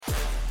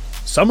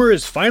Summer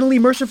is finally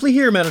mercifully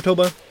here,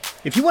 Manitoba.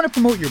 If you want to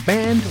promote your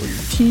band or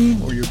your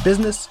team or your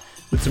business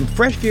with some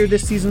fresh gear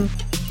this season,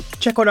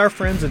 check out our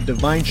friends at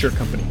Divine Shirt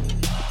Company.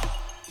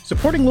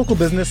 Supporting local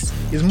business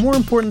is more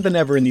important than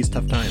ever in these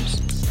tough times.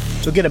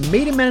 So get a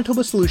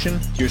made-in-Manitoba solution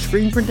to your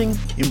screen printing,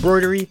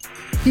 embroidery,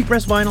 heat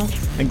press vinyl,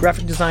 and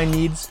graphic design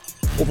needs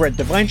over at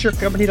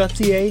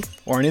divineshirtcompany.ca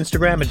or on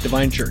Instagram at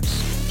Divine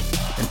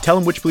Shirts. And tell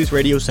them Witch Police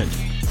Radio sent you.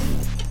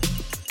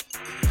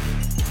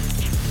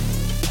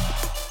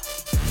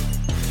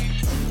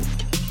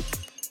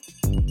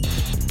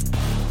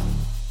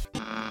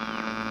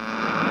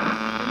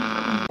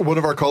 One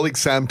of our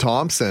colleagues, Sam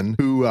Thompson,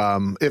 who,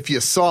 if you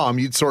saw him,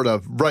 you'd sort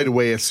of right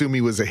away assume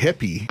he was a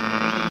hippie.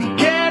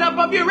 Get up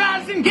off your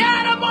ass and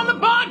get up on the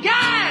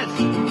podcast!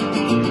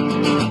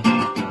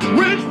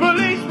 Witch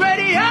Police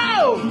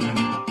Radio!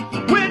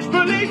 Witch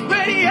Police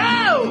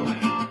Radio!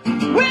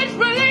 Witch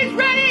Police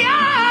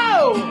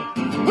Radio!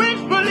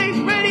 Witch Police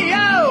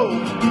Radio!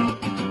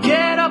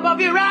 Get up off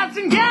your ass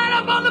and get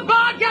up on the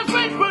podcast!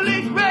 Witch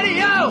Police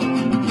Radio!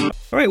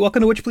 All right,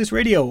 welcome to Witch Police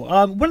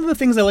Radio. One of the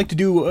things I like to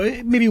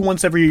do, maybe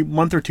once every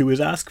month or two,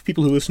 is ask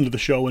people who listen to the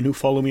show and who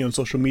follow me on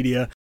social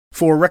media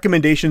for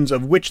recommendations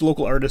of which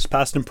local artists,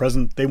 past and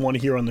present, they want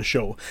to hear on the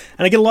show.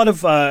 And I get a lot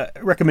of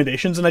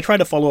recommendations, and I try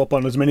to follow up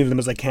on as many of them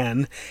as I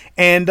can.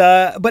 And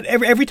but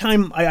every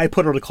time I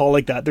put out a call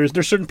like that, there's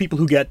certain people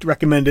who get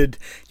recommended,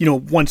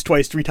 once,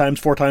 twice, 3 times,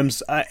 4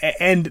 times.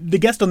 And the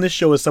guest on this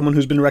show is someone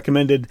who's been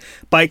recommended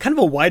by kind of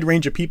a wide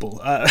range of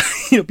people.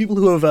 People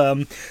who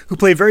have who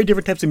play very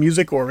different types of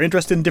music or are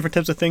interested in different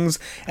types of things.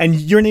 And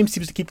your name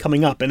seems to keep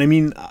coming up. And I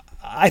mean,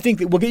 I think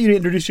that we'll get you to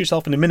introduce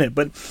yourself in a minute,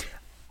 but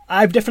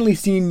I've definitely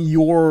seen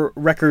your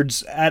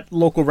records at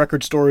local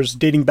record stores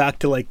dating back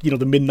to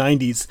the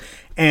mid-90s.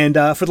 And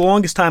for the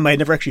longest time, I had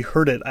never actually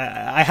heard it.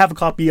 I have a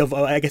copy of,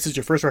 I guess it's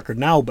your first record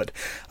now, but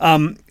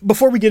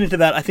before we get into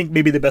that, I think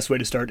maybe the best way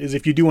to start is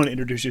if you do want to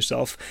introduce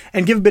yourself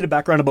and give a bit of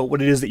background about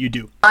what it is that you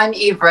do. I'm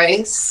Eve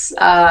Rice.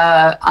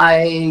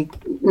 I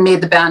made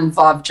the band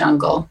Vav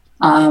Jungle.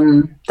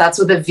 That's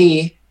with a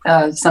V.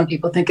 Some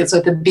people think it's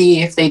with a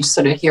B if they just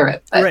sort of hear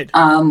it. But, right.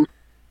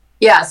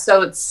 Yeah,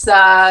 so it's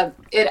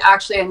it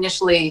actually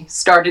initially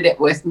started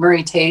it with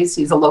Murray Taze.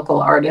 He's a local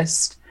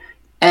artist.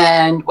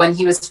 And when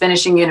he was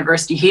finishing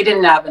university, he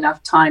didn't have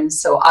enough time.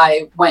 So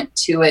I went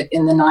to it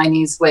in the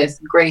 90s with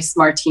Grace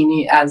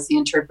Martini as the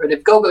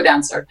interpretive go-go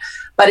dancer.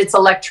 But it's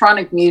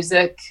electronic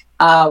music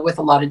with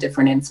a lot of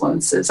different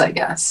influences, I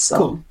guess. So.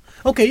 Cool.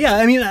 Okay, yeah.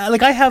 I mean,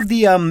 I have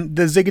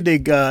the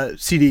Zigadig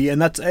CD,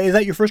 and is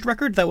that your first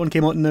record? That one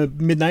came out in the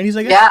mid-90s,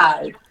 I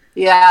guess?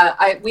 Yeah,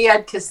 we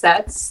had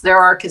cassettes. There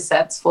are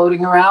cassettes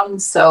floating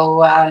around.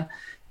 So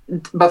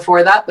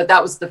before that, but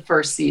that was the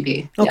first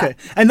CD. Okay,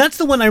 yeah. And that's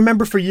the one I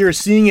remember for years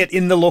seeing it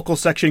in the local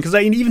section, because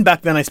even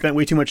back then I spent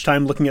way too much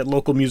time looking at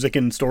local music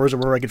in stores or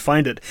where I could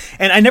find it,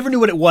 and I never knew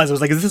what it was. I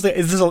was like, is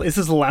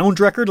this a lounge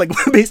record? Like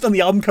based on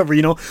the album cover,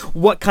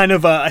 what kind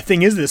of a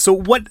thing is this? So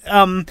what?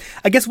 I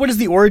guess what is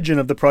the origin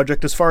of the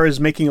project as far as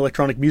making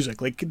electronic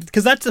music? Like,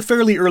 because that's a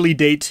fairly early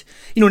date.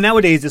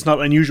 Nowadays it's not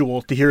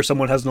unusual to hear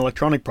someone has an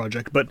electronic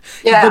project, but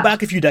you go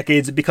back a few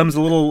decades, it becomes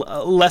a little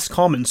less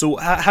common. So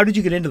how did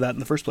you get into that in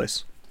the first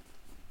place?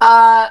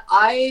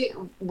 I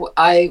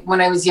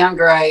when I was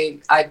younger, I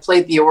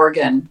played the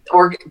organ.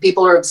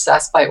 People are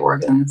obsessed by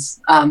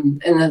organs. In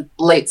the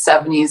late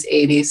 70s,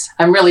 80s.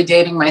 I'm really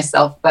dating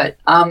myself, but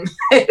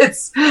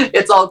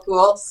it's all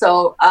cool.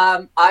 So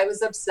I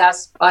was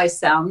obsessed by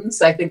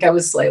sounds. I think I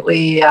was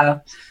slightly,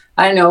 I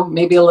don't know,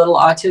 maybe a little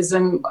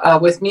autism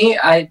with me.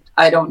 I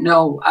don't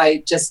know.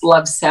 I just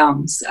love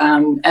sounds.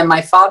 And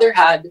my father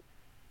had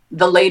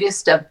the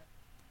latest of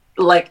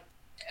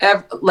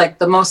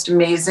the most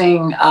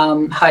amazing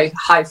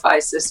hi-fi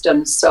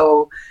systems.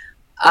 So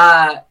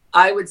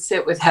I would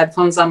sit with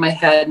headphones on my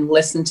head and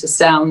listen to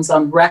sounds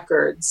on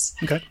records.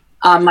 Okay.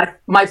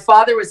 My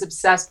father was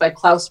obsessed by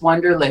Klaus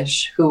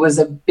Wunderlich, who was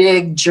a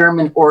big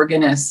German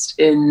organist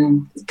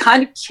in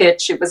kind of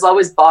kitsch. It was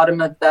always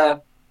bottom of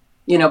the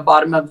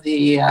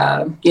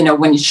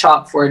when you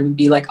shop for it, it would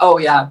be like, oh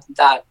yeah,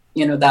 that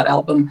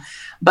album.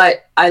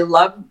 But I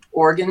love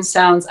organ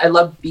sounds. I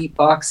love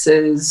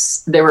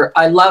beatboxes.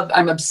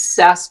 I'm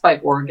obsessed by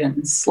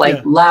organs,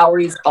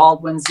 Lowry's,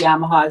 Baldwin's,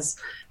 Yamaha's,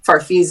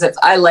 Farfisa.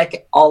 I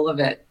like all of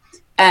it.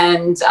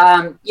 And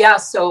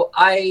so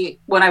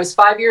when I was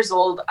 5 years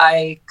old,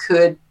 I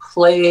could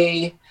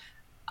play.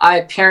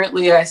 I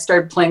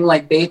started playing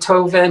like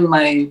Beethoven.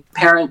 My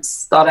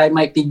parents thought I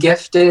might be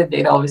gifted.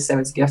 They'd always say I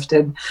was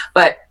gifted,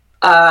 but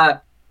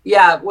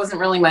it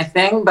wasn't really my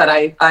thing, but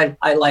I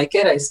like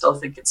it. I still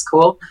think it's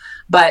cool.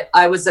 But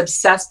I was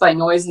obsessed by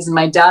noises, and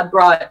my dad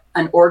brought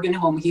an organ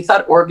home. He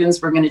thought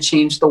organs were going to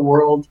change the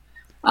world.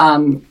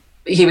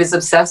 He was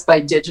obsessed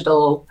by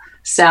digital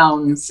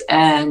sounds,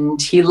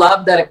 and he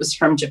loved that it was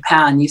from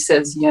Japan. He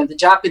says, the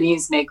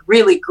Japanese make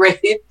really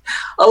great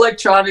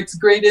electronics,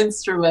 great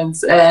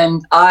instruments.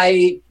 And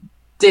I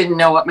didn't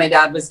know what my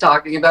dad was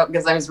talking about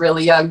because I was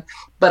really young,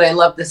 but I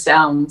loved the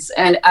sounds.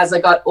 And as I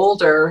got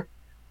older,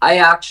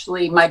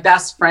 my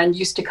best friend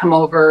used to come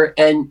over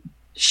and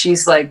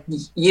she's like,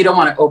 you don't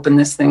want to open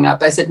this thing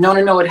up. I said,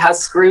 no, it has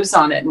screws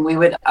on it. And we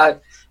would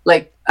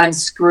like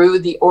unscrew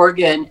the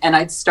organ, and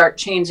I'd start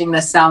changing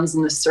the sounds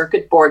in the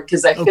circuit board,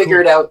 because I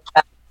figured out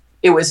that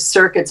it was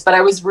circuits, but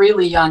I was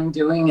really young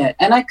doing it,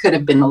 and I could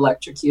have been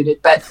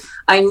electrocuted, but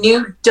I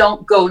knew,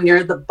 don't go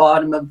near the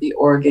bottom of the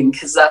organ,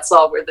 because that's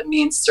all where the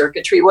main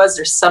circuitry was.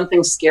 There's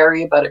something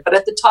scary about it. But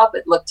at the top,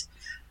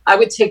 I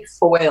would take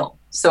foil.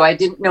 So I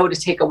didn't know to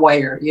take a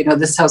wire.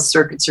 This is how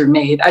circuits are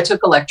made. I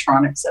took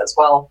electronics as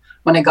well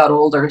when I got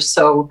older.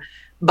 So,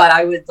 but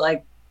I would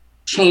like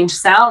change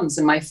sounds.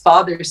 And my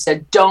father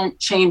said, don't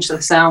change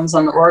the sounds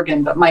on the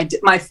organ. But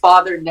my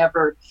father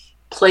never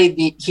played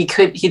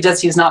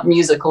he's not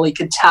musical. He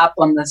could tap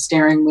on the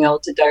steering wheel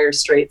to Dire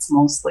Straits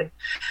mostly.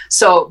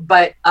 So,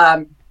 but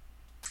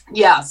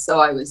so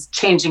I was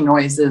changing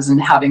noises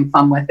and having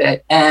fun with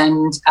it.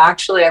 And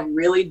actually I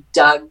really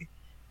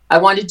I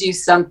wanted to do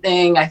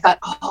something. I thought,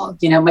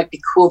 it might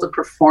be cool to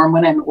perform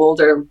when I'm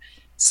older.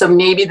 So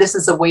maybe this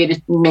is a way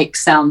to make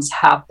sounds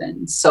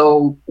happen.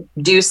 So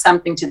do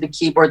something to the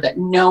keyboard that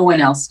no one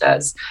else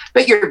does,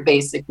 but you're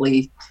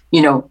basically,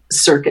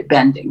 circuit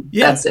bending.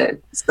 Yeah. That's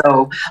it.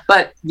 So,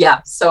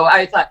 so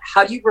I thought,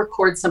 how do you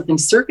record something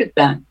circuit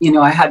bent?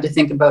 I had to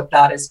think about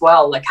that as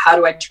well. Like, how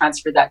do I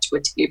transfer that to a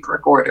tape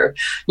recorder?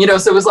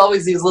 So it was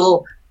always these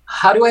little,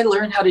 how do I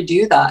learn how to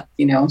do that?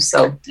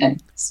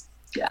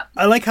 Yeah.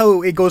 I like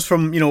how it goes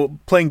from,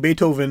 playing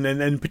Beethoven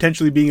and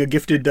potentially being a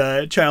gifted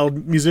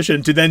child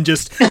musician to then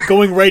just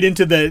going right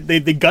into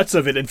the guts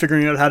of it and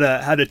figuring out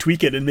how to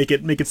tweak it and make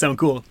it sound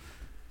cool.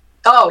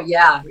 Oh,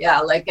 yeah. Yeah.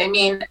 Like,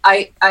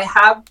 I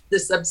have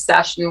this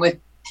obsession with,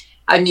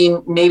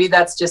 maybe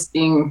that's just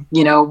being,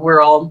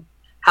 we're all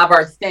have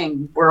our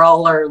thing. We're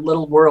all our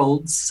little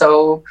worlds.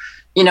 So,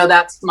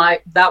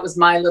 that was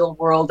my little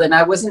world. And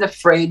I wasn't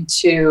afraid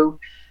to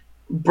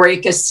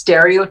break a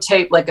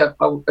stereotype, like a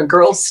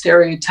girl's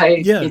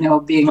stereotype,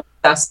 being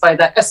obsessed by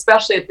that,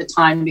 especially at the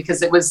time,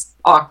 because it was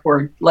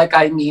awkward. Like,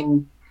 I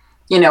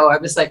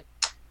was like,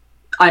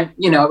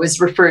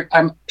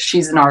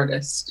 she's an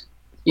artist,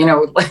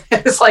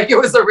 it's like, it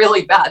was a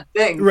really bad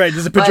thing. Right.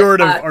 There's a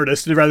pejorative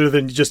artist rather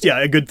than just,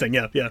 a good thing.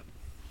 Yeah. Yeah.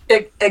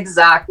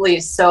 Exactly.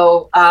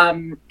 So,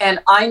 and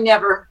I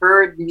never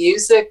heard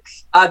music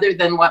other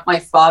than what my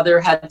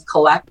father had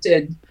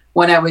collected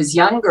when I was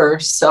younger.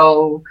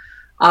 So,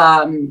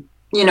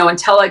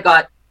 until I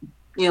got,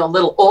 a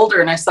little older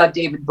and I saw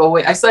David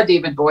Bowie. I saw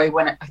David Bowie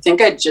when I think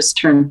I just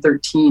turned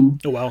 13.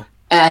 Oh, wow.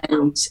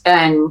 And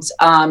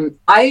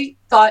I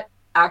thought,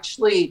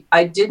 actually,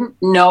 I didn't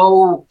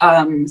know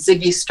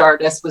Ziggy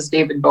Stardust was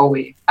David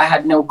Bowie. I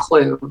had no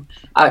clue,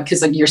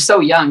 because you're so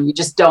young, you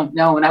just don't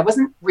know. And I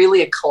wasn't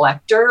really a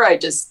collector. I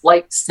just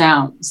liked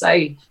sounds.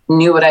 I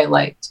knew what I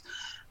liked.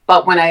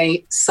 But when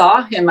I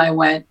saw him, I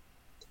went,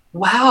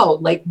 wow,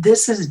 like,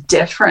 this is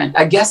different.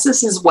 I guess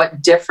this is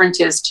what different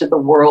is to the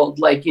world.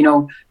 Like,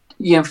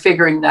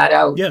 figuring that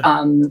out. Yeah.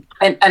 And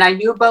I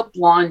knew about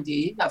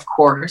Blondie, of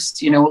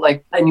course,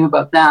 like, I knew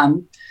about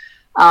them.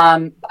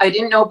 I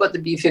didn't know about the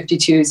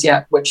B-52s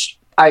yet, which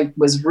I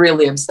was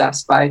really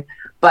obsessed by.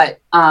 But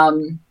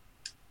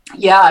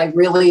I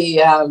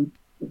really,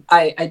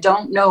 I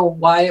don't know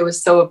why I was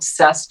so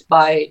obsessed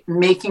by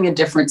making a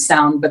different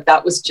sound, but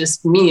that was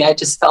just me. I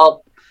just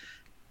felt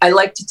I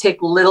like to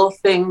take little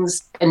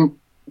things and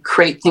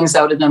create things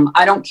out of them.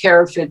 I don't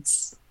care if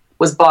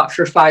was bought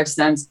for 5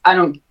 cents. I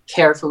don't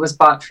care if it was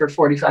bought for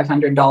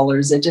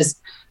 $4,500. It just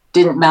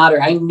didn't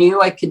matter. I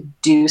knew I could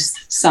do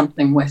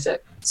something with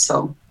it.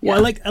 So, yeah.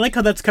 Well, I like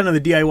how that's kind of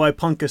the DIY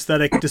punk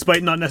aesthetic,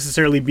 despite not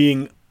necessarily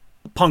being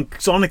punk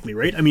sonically,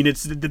 right?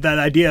 It's that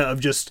idea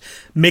of just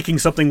making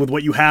something with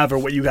what you have or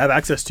what you have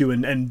access to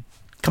and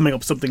coming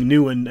up with something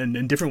new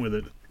and different with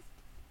it.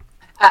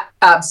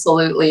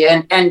 Absolutely.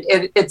 And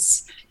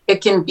it's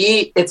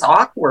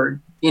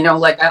awkward,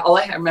 like all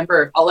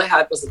I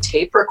had was a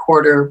tape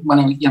recorder when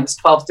I was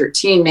 12,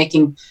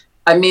 13,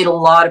 I made a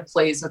lot of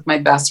plays with my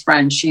best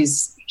friend.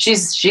 She's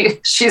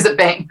a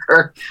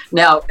banker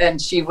now, and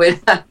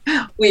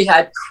we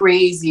had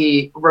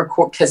crazy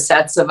record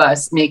cassettes of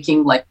us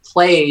making like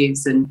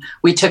plays, and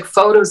we took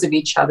photos of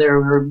each other.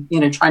 We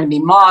were, trying to be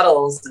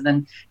models, and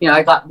then,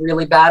 I got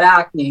really bad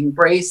acne and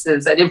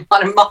braces. I didn't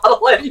want to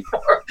model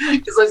anymore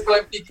because I was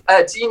going to be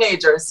a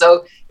teenager.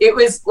 So it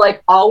was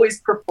like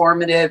always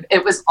performative.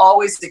 It was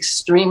always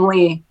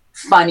extremely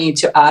funny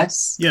to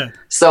us. Yeah.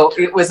 So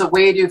it was a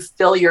way to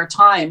fill your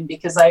time,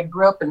 because I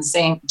grew up in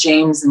St.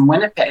 James in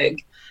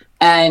Winnipeg,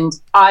 and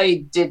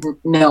I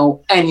didn't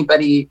know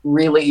anybody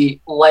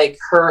really like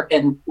her,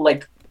 and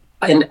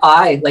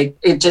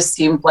it just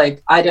seemed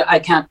like I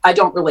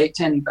don't relate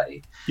to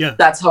anybody. Yeah.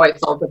 That's how I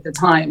felt at the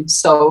time.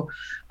 So,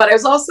 but I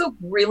was also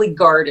really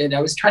guarded.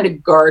 I was trying to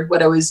guard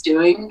what I was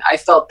doing. I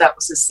felt that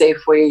was a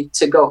safe way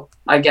to go,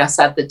 I guess,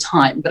 at the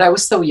time, but I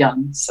was so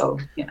young. So,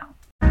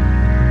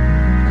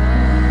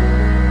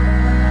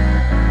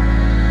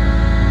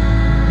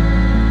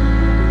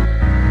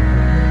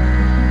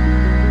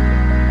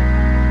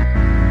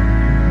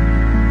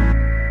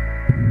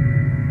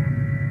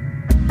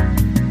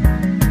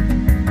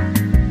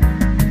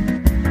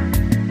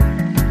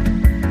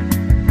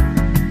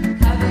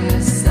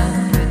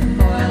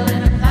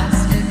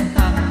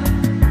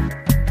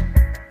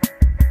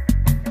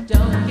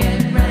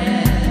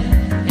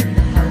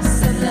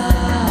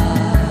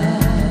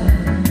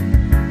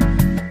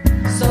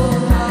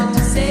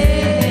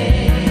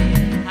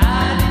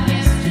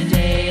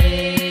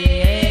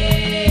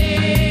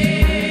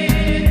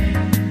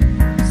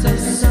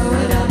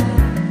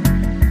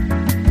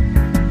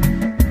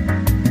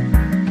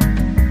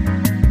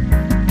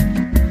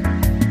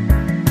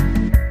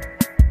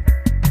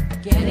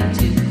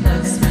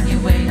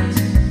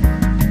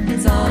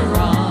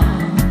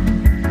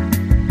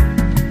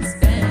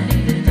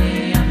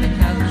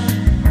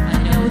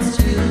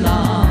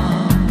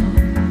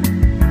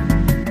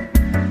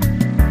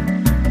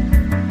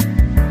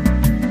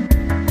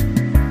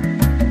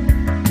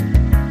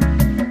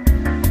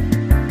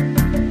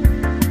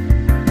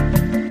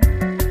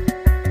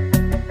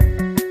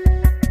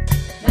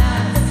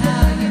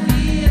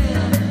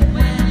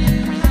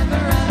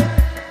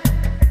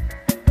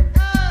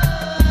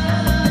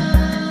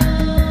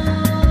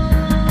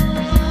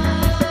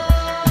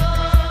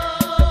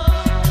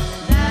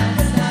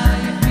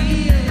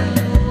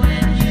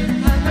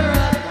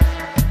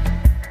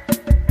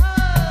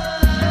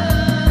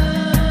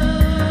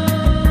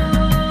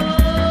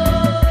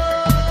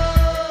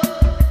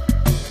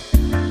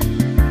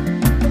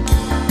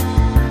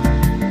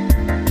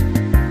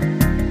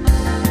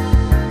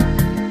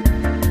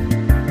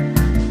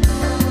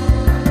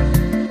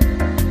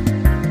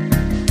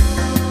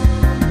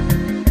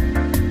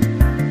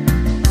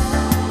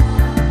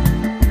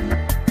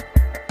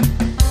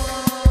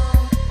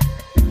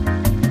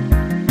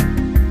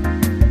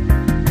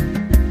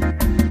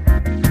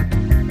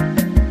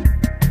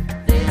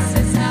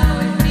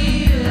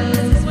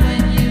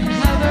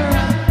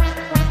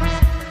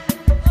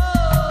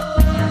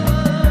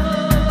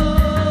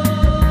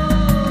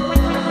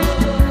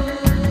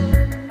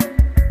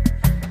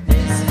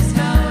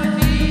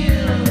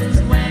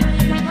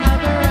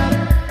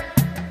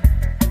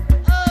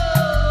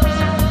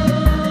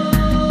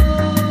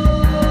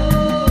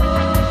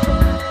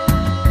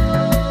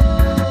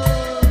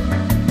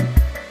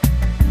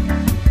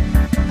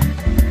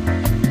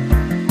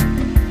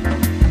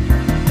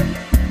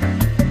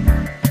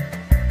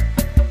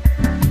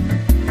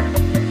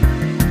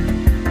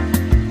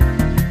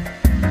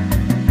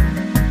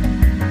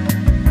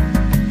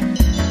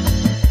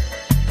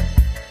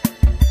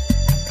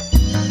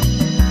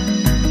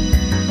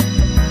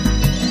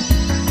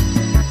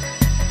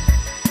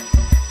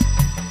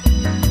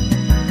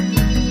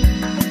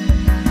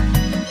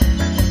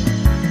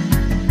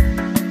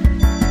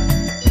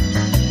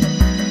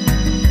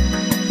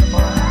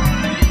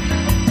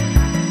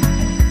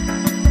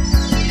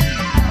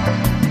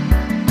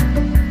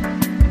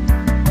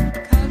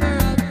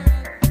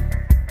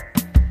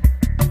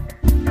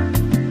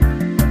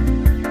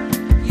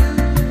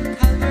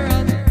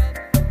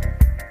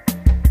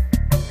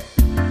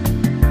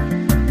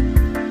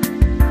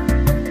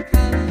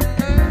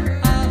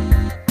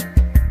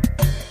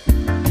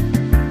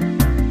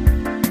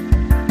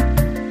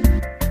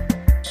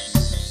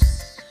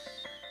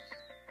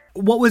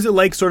 what was it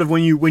like sort of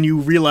when you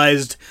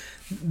realized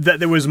that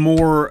there was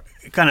more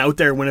kind of out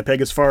there in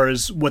Winnipeg as far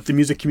as what the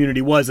music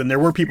community was, and there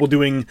were people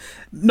doing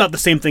not the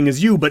same thing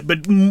as you, but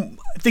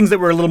things that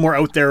were a little more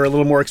out there, a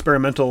little more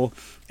experimental,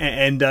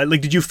 and like,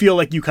 did you feel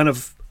like you kind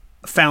of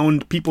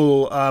found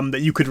people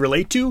that you could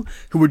relate to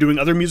who were doing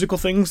other musical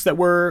things that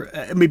were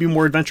maybe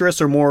more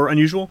adventurous or more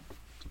unusual?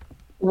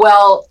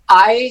 Well,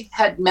 I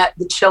had met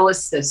the Chilla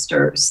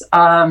sisters,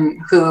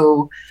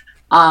 who,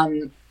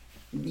 I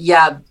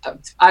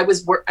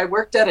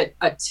worked at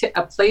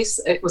a place.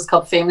 It was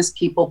called Famous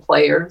People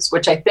Players,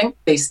 which I think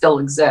they still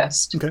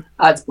exist. Okay.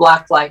 It's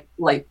Black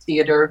Light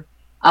Theater,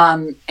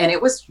 and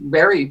it was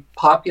very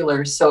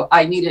popular. So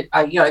I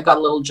got a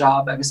little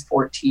job. I was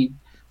 14,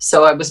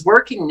 so I was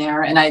working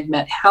there, and I'd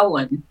met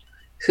Helen,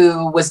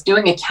 who was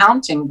doing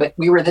accounting, but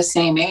we were the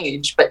same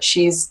age. But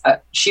she was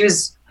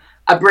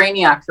a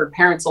brainiac. Her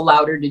parents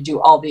allowed her to do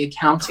all the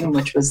accounting,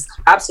 which was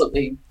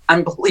absolutely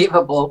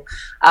unbelievable.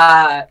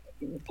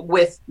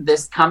 With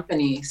this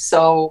company,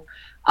 so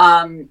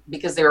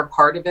because they were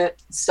part of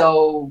it.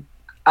 So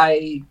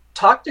I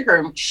talked to her,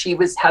 and she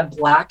had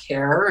black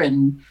hair,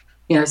 and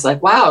it's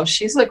like, wow,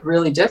 she's like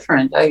really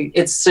different.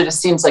 It sort of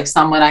seems like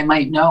someone I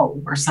might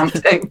know or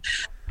something.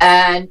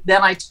 And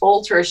then I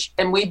told her,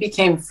 and we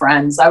became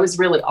friends. I was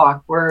really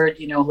awkward,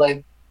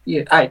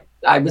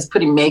 I was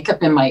putting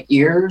makeup in my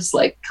ears,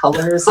 like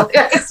colors.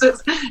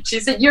 She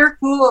said, "You're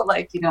cool.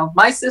 Like,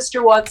 my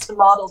sister wants to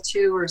model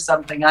too," or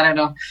something. I don't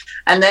know.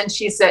 And then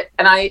she said,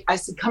 and I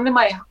said, "Come to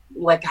my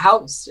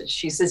house."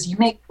 She says, "You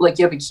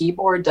have a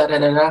keyboard, da da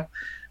da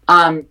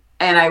da."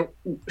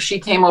 She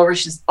came over.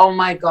 She says, "Oh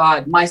my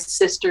God, my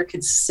sister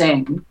could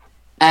sing,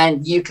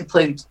 and you could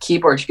play the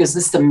keyboard." She goes,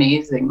 "This is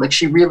amazing." Like,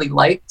 she really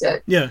liked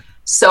it. Yeah.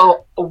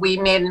 So we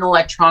made an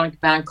electronic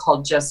band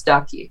called Just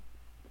Ducky.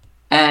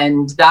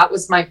 And that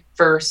was my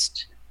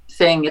first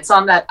thing. It's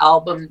on that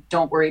album,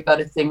 Don't Worry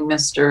About a Thing,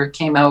 Mister.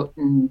 Came out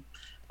in,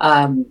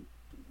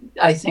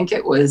 I think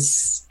it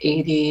was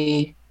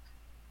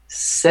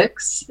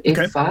 86,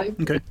 85,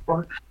 okay.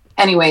 84.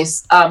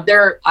 Anyways,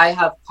 I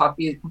have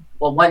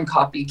one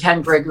copy.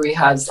 Ken Gregory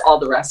has all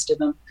the rest of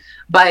them.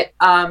 But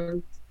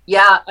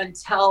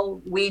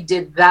until we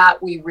did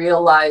that, we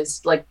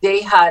realized like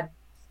they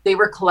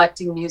were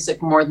collecting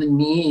music more than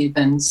me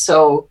even.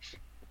 So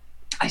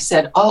I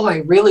said, "Oh, I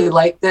really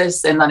like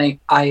this." And then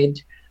I'd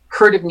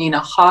heard of Nina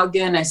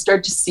Hagen. I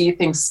started to see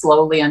things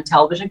slowly on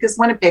television, because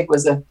Winnipeg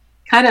was a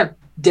kind of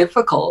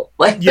difficult.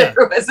 Like, there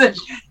wasn't,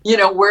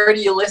 where do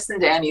you listen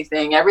to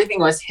anything? Everything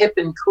was hip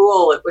and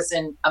cool. It was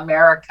in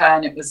America,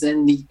 and it was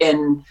in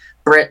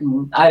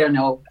Britain. I don't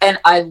know. And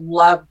I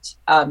loved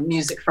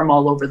music from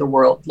all over the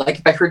world. Like,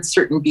 if I heard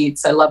certain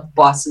beats, I loved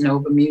bossa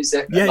nova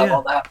music. I love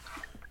all that.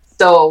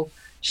 So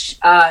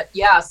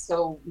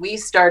so we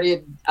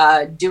started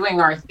doing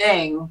our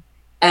thing,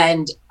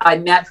 and I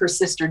met her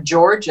sister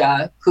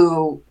Georgia,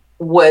 who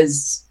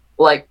was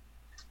like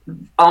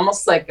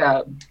almost like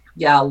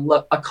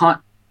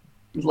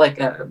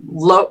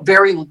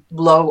very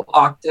low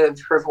octave,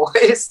 her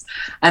voice,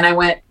 and I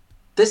went,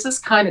 "This is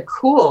kind of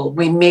cool."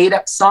 We made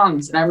up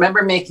songs, and I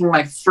remember making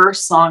my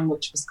first song,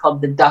 which was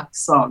called the Duck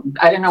Song.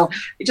 I don't know.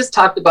 We just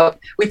talked about,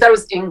 we thought it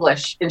was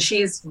English, and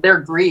they're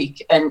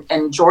Greek,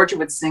 and Georgia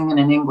would sing in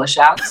an English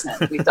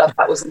accent. We thought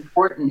that was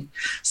important.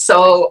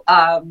 So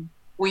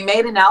we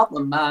made an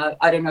album.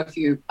 I don't know if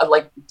you're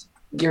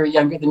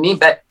younger than me,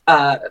 but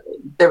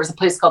there was a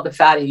place called the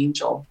Fat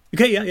Angel.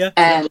 Okay, yeah.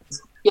 And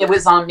it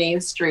was on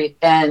Main Street,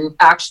 and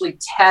actually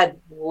Ted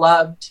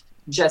loved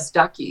Just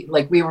Ducky.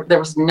 Like, there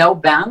was no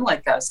band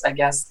like us, I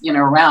guess,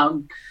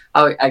 around.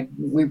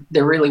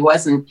 There really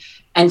wasn't,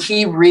 and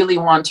he really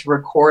wanted to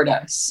record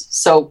us.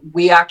 So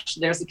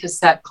there's a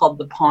cassette called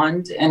The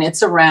Pond, and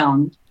it's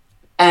around,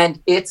 and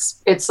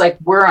it's like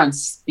we're on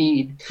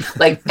speed.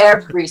 Like,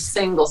 every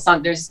single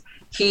song,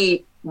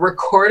 he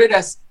recorded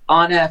us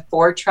on a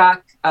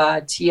 4-track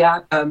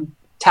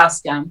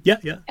Tascam.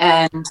 Yeah.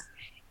 And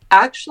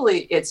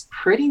actually, it's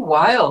pretty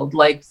wild.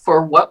 Like,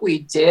 for what we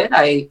did,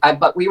 it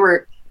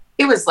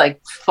was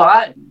like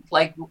fun.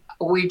 Like,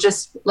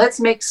 let's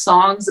make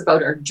songs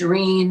about our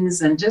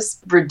dreams and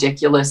just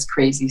ridiculous,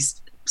 crazy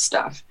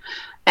stuff.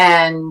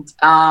 And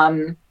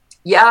so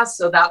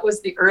that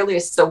was the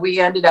earliest. So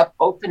we ended up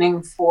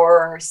opening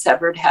for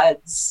Severed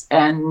Heads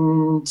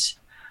and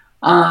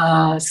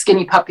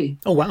Skinny Puppy.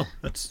 Oh, wow.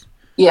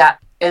 Yeah.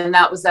 And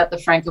that was at the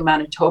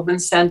Franco-Manitoban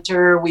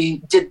Center. We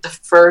did the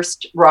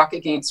first Rock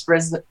Against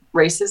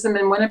Racism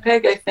in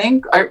Winnipeg, I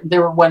think. There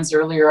were ones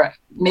earlier.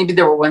 Maybe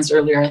there were ones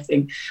earlier, I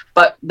think.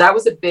 But that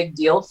was a big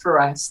deal for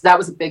us. That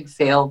was a big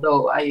fail,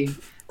 though.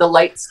 The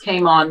lights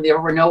came on. There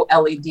were no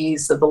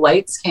LEDs, so the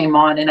lights came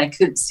on, and I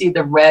couldn't see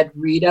the red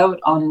readout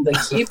on the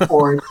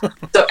keyboard.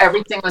 So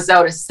everything was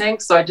out of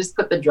sync. So I just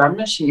put the drum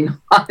machine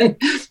on,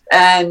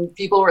 and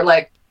people were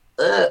like,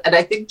 and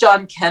I think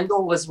John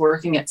Kendall was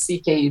working at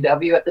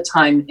CKUW at the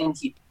time, and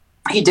he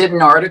did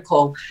an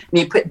article, and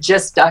he put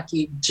Just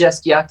Ducky,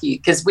 Just Yucky,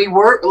 because we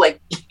were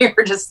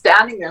just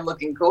standing there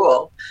looking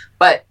cool,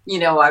 but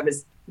I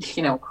was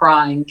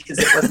crying because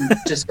it wasn't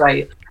just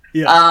right.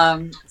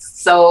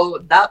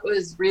 So that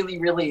was really,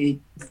 really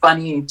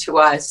funny to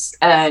us.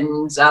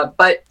 And,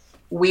 but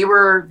we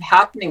were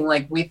happening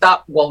like we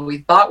thought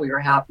we were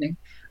happening.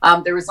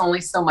 There was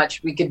only so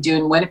much we could do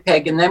in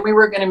Winnipeg. And then we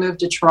were going to move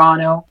to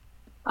Toronto.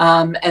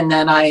 And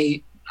then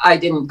I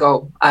didn't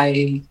go.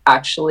 I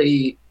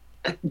actually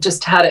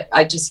just had it.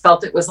 I just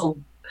felt it was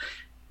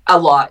a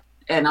lot.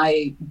 And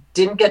I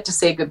didn't get to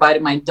say goodbye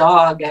to my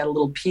dog. I had a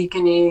little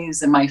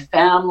Pekingese and my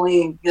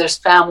family. There's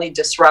family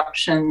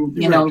disruption,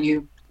 you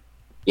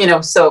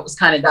know, so it was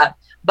kind of that.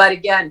 But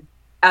again,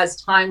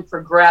 as time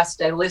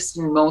progressed, I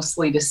listened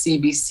mostly to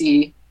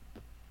CBC.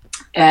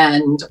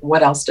 And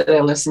what else did I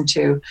listen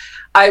to?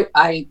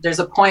 There's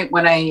a point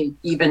when I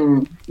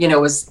even, you know,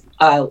 was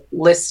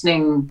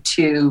listening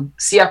to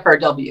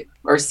CFRW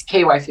or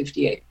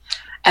KY58.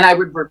 And I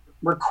would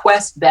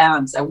request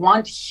bands. I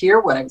wanted to hear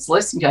what I was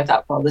listening to. I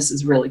thought, well, this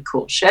is really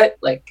cool shit.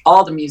 Like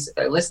all the music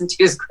I listen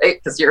to is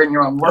great because you're in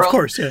your own world. Of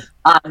course, yeah.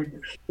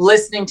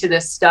 Listening to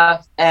this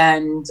stuff.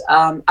 And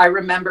I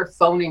remember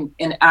phoning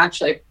in,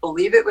 actually, I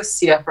believe it was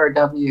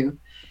CFRW.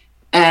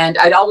 And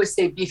I'd always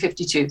say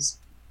B-52s,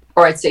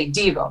 or I'd say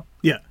Devo,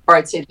 or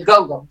I'd say the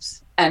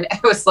Go-Go's. And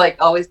it was like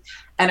always,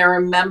 and I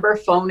remember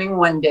phoning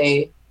one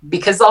day,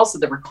 because also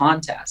there were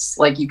contests,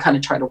 like you kind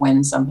of try to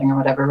win something or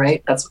whatever,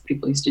 right? That's what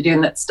people used to do,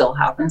 and that still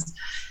happens.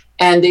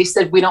 And they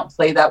said, we don't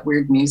play that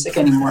weird music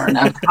anymore. And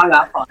I hung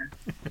up on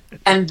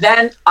it. And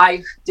then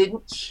I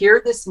didn't hear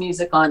this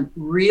music on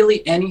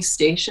really any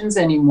stations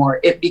anymore.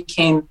 It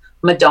became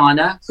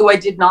Madonna, who I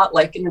did not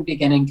like in the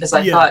beginning, because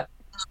I thought,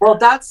 well,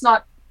 that's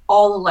not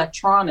all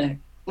electronic,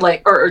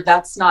 like, or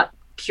that's not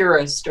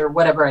purist or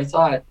whatever I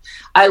thought.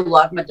 I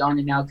love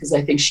Madonna now because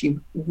I think she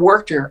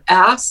worked her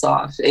ass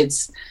off.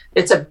 It's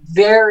a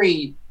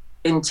very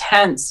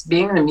intense,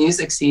 being in the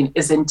music scene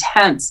is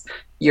intense.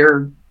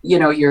 You're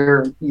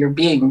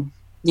being,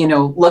 you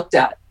know, looked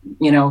at,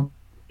 you know,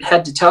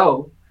 head to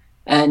toe,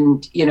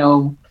 and, you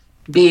know,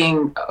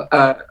 being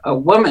a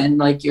woman,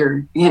 like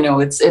you're, you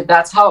know,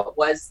 that's how it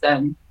was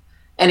then.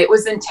 And it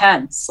was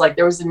intense. Like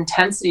there was an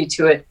intensity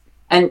to it.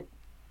 And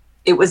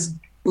it was,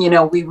 you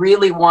know, we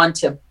really want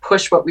to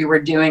push what we were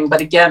doing.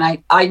 But again,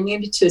 I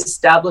needed to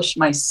establish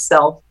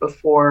myself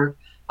before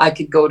I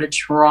could go to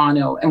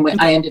Toronto. And when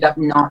I ended up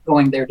not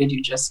going there to do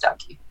Just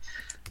Ducky.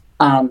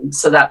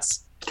 So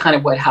that's kind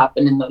of what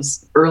happened in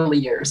those early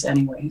years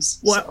anyways.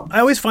 Well, so. I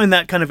always find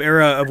that kind of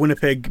era of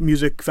Winnipeg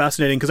music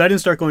fascinating because I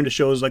didn't start going to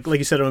shows, like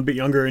you said, I'm a bit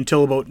younger,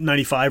 until about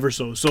 95 or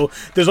so. So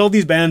there's all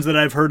these bands that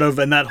I've heard of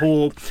and that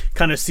whole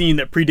kind of scene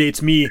that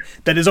predates me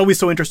that is always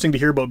so interesting to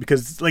hear about,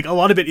 because like a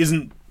lot of it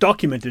isn't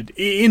documented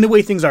in the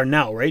way things are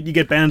now, right? You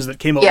get bands that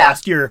came out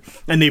last year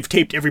and they've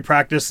taped every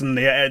practice, and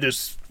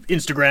there's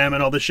Instagram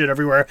and all this shit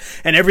everywhere,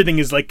 and everything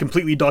is like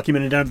completely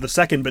documented down to the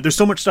second. But there's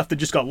so much stuff that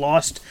just got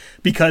lost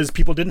because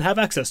people didn't have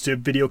access to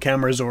video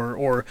cameras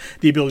or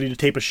the ability to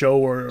tape a show,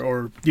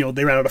 or you know,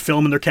 they ran out of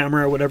film in their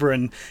camera or whatever.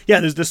 And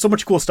yeah, there's so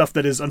much cool stuff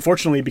that is,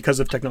 unfortunately, because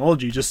of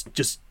technology,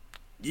 just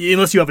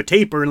unless you have a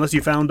tape, or unless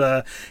you found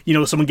you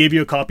know, someone gave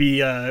you a copy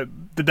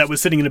that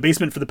was sitting in a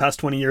basement for the past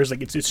 20 years,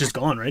 like it's just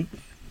gone, right?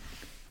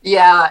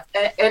 Yeah,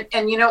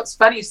 and you know, it's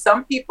funny,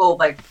 some people,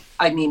 like,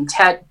 I mean,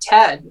 Ted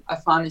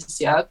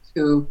Afanasiak,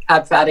 who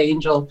had Fat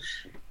Angel,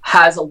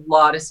 has a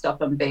lot of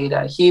stuff on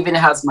beta. He even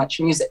has much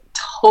music,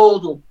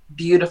 total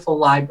beautiful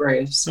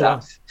library of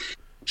stuff. Yeah.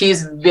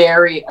 He's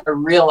a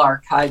real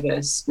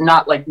archivist,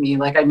 not like me.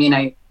 Like, I mean,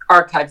 I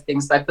archive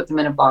things, I put them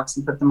in a box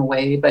and put them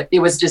away, but it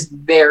was just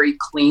very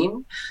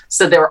clean.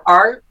 So there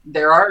are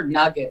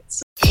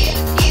nuggets.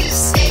 If you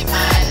save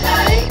my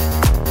life,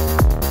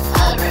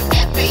 I'll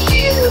remember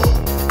you.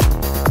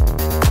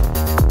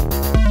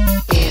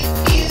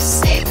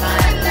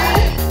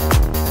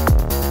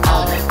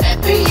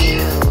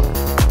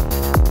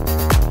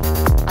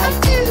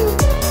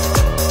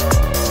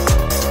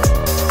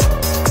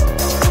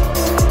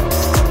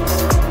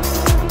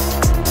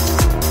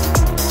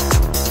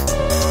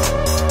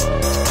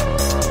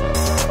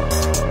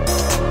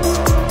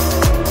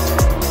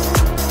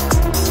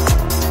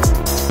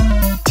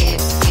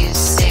 If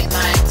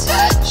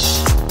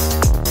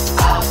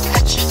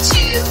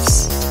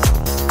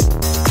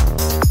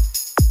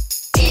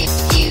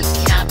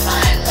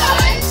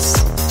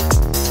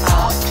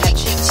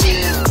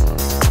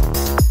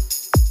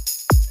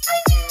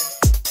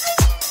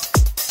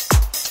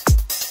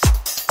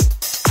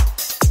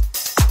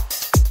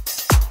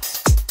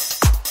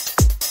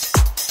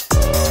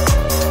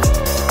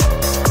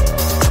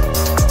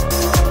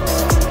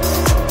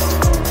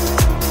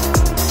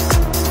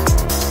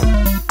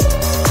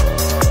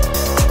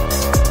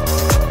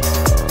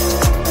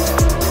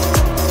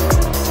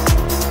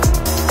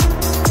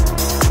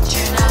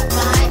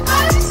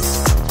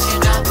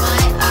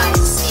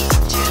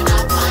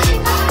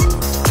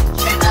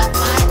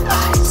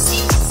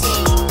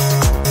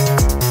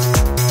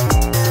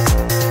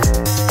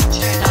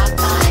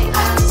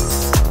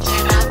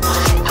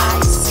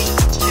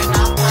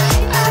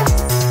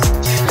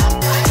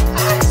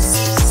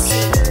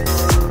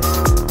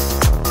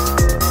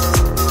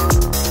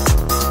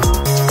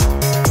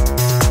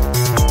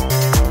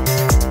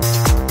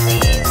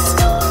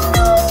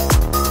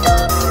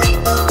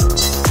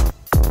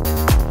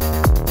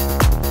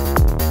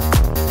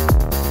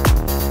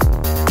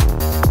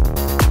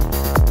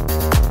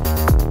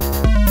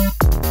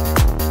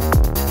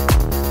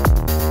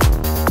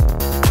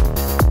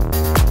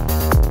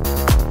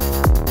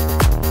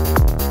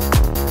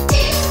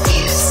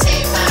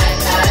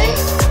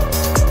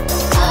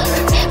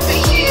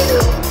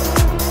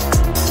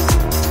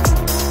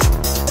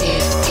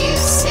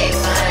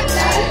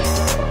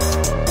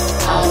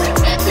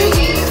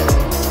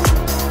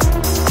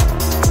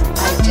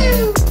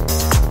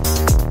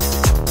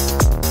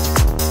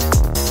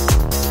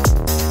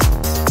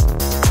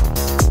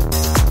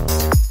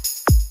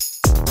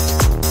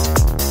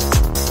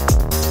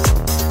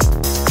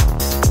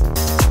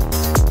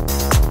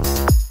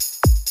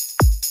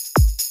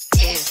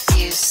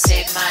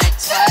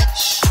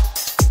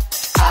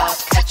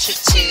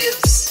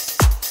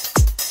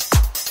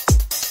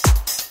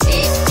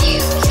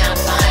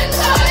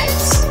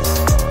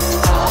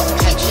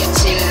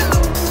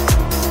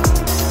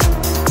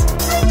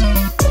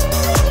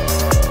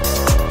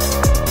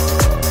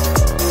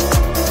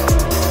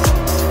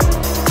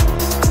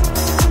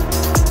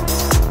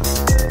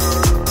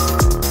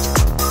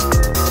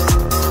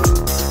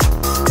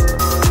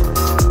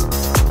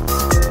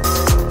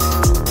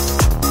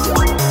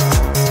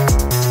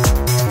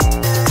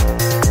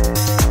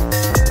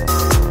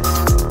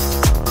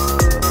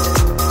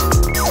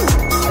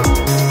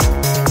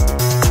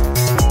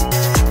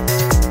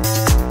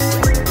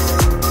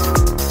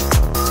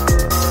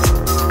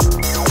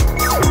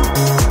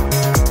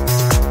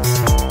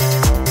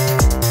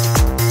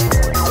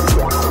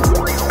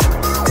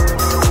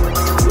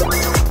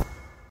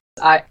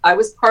I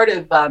was part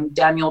of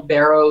Daniel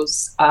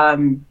Barrow's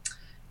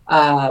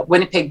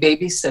Winnipeg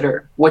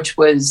Babysitter, which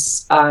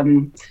was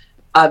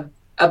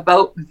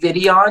about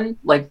Videon,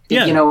 like,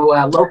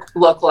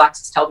 local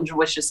access television,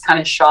 which is kind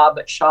of Shaw,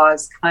 but Shaw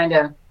is kind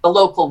of the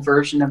local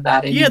version of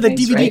that. Yeah, the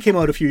DVD right? came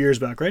out a few years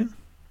back, right?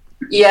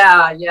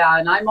 Yeah,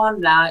 and I'm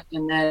on that,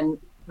 and then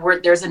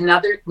there's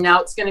another,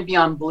 now it's going to be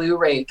on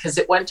Blu-ray, because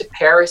it went to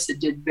Paris, it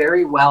did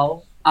very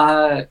well.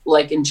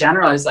 Like in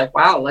general, I was like,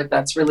 wow, like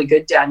that's really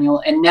good,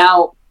 Daniel. And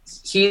now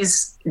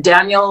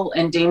Daniel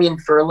and Damien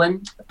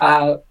Furlan,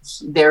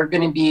 they're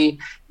going to be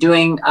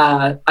doing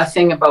a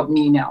thing about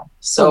me now.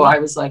 So I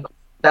was like,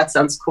 that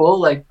sounds cool.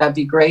 Like, that'd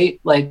be great.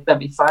 Like, that'd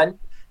be fun.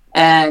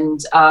 And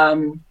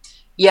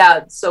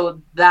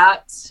so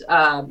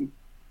that,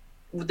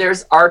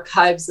 there's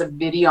archives of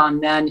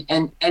Videon then,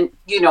 and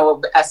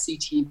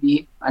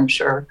SCTV, I'm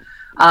sure.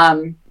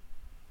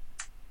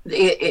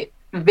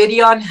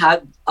 Videon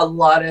had a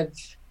lot of,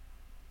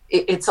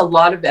 it's a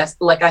lot of,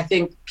 like, I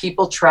think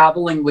people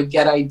traveling would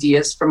get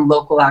ideas from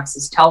local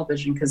access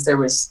television, because there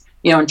was,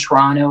 in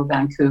Toronto,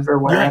 Vancouver,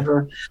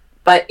 wherever. Yeah.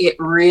 But it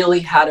really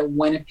had a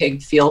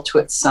Winnipeg feel to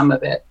it, some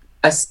of it,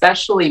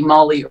 especially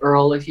Molly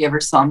Earl. If you ever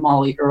saw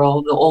Molly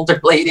Earl, the older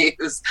lady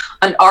who's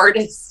an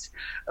artist,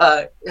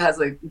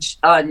 has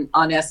on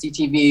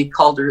SCTV,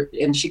 called her,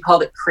 and she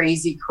called it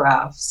Crazy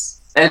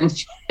Crafts. And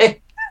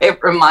it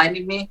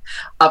reminded me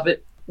of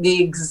it.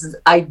 The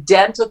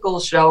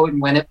identical show in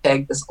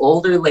Winnipeg, this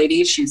older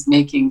lady, she's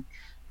making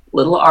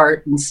little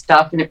art and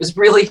stuff, and it was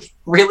really,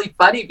 really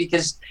funny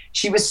because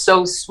she was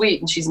so sweet,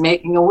 and she's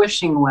making a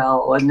wishing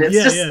well, and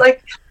it's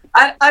like,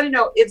 I don't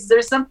know,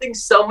 there's something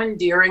so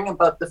endearing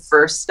about the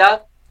first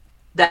stuff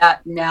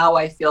that now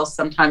I feel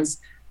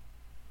sometimes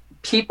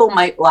people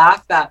might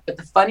laugh at, but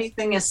the funny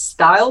thing is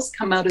styles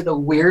come out of the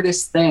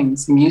weirdest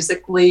things,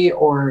 musically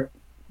or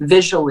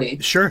visually.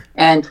 Sure.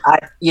 And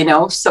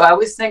so I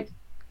always think,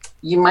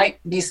 you might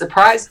be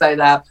surprised by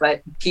that,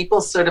 but people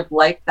sort of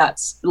like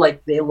that,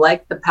 like they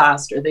like the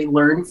past or they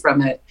learn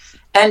from it.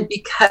 And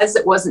because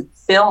it wasn't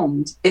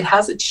filmed, it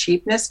has a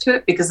cheapness to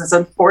it, because it's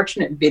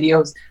unfortunate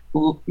videos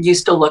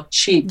used to look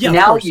cheap. Yeah,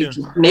 now course, you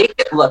can make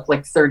it look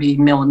like 30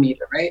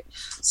 millimeter, right?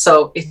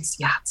 So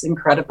it's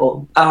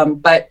incredible.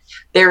 But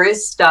there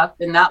is stuff,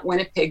 and that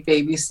Winnipeg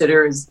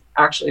Babysitter is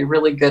actually a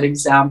really good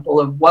example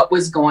of what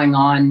was going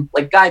on.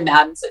 Like Guy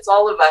Madden's, it's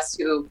all of us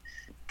who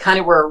kind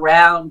of were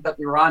around, but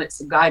we were on it.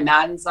 So Guy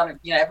Madden's on it.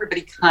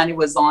 Everybody kind of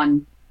was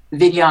on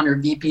Videon or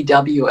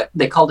VPW.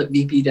 They called it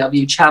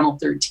VPW, Channel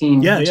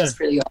 13, which is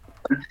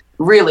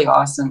really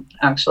awesome,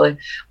 actually.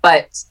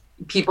 But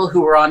people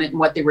who were on it and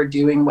what they were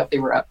doing, what they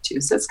were up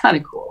to. So it's kind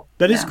of cool.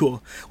 That is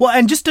cool. Well,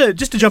 and just to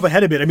jump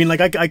ahead a bit, I mean,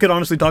 like I could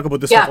honestly talk about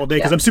this stuff all day,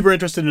 because I'm super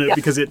interested in it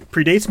because it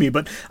predates me.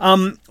 But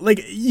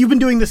like, you've been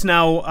doing this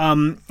now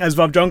as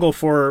Vav Jungle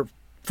for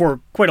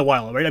quite a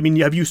while, right? I mean,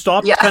 have you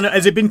stopped? Kind of,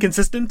 has it been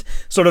consistent,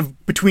 sort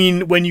of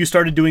between when you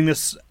started doing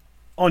this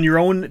on your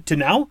own to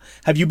now?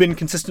 Have you been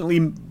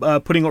consistently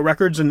putting out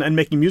records and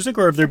making music,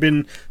 or have there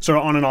been sort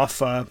of on and off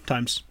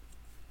times?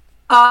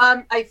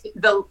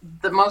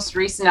 The most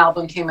recent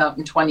album came out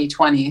in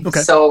 2020. Okay.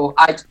 So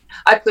I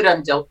put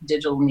on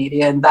digital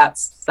media, and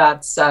that's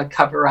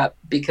Cover Up,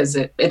 because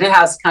it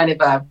has kind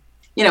of a,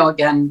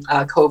 again,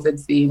 a COVID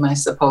theme, I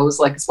suppose,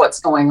 like it's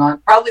what's going on.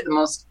 Probably the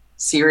most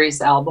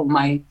serious album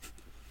I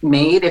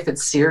made, if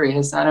it's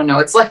serious, I don't know,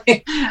 it's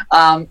like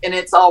and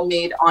it's all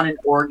made on an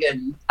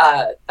organ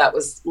that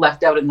was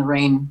left out in the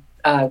rain,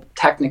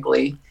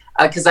 technically,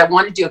 because I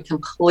want to do a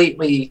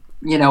completely,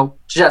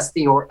 just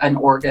an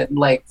organ,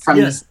 like from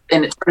this,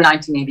 and it's from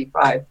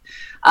 1985.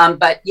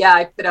 But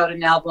I put out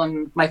an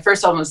album. My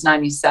first album was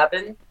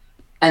 97,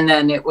 and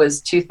then it was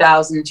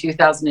 2000,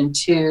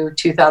 2002,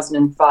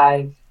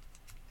 2005,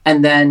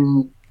 and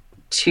then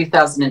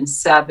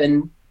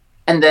 2007.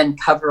 And then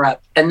Cover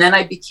Up, and then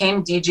I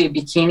became DJ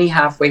Bikini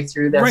halfway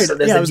through this. Right. So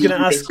I was going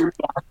to ask.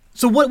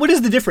 So what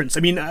is the difference? I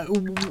mean,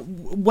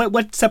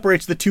 what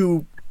separates the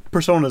two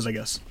personas, I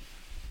guess?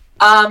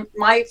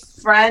 My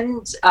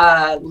friend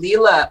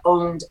Leela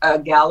owned a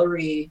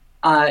gallery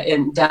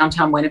in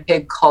downtown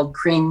Winnipeg called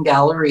Cream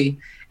Gallery,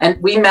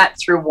 and we met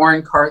through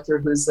Warren Carther,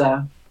 who's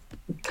a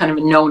kind of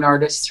a known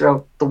artist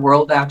throughout the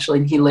world, actually,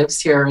 and he lives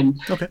here. And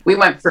we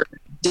went for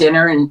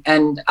dinner,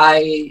 and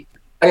I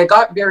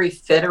got very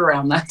fit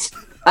around that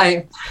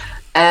time,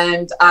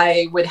 and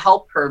I would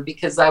help her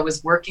because I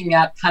was working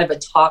at kind of a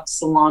top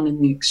salon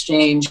in the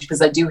Exchange,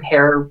 because I do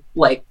hair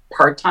like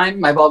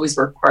part-time. I've always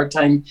worked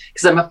part-time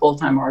because I'm a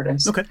full-time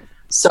artist. Okay.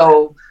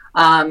 So,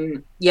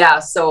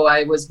 so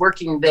I was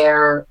working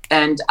there,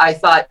 and I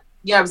thought,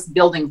 I was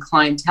building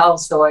clientele.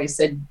 So I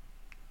said,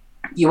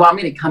 you want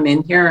me to come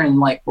in here and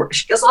like work?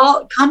 She goes,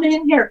 oh, come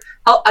in here.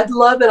 I'd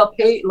love it. I'll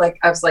pay. Like,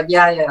 I was like,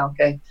 yeah,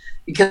 okay.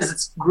 Because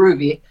it's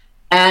groovy.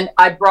 And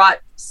I brought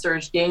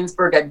Serge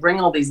Gainsbourg. I'd bring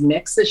all these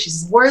mixes. She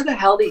says, where the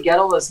hell do you get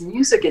all this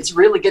music? It's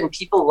really good and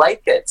people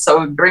like it. So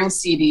I'd bring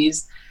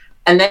CDs.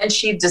 And then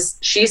she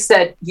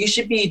said, you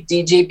should be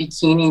DJ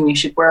Bikini, and you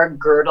should wear a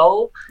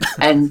girdle,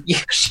 and you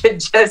should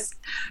just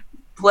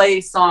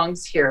play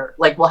songs here.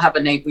 Like we'll have a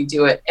night we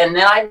do it. And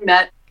then I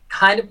met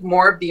kind of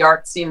more of the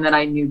art scene than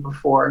I knew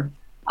before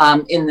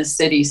in the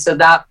city. So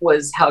that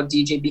was how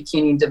DJ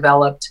Bikini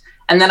developed.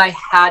 And then I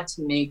had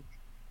to make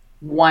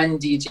one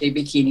DJ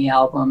Bikini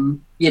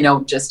album, you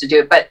know, just to do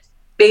it. But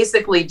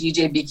basically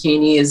DJ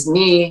Bikini is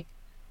me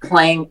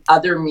playing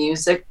other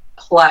music,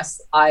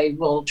 plus I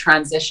will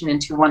transition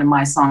into one of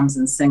my songs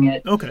and sing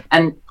it. Okay.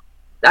 And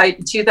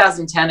in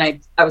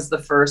 2010, I was the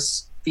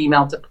first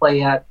female to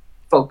play at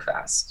Folk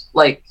Fest.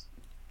 Like,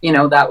 you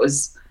know, that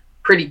was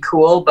pretty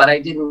cool, but I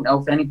didn't know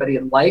if anybody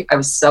would like. I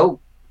was so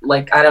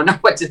like, I don't know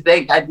what to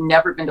think. I'd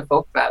never been to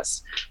Folk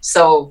Fest.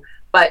 So,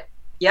 but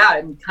yeah,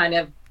 I'm kind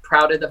of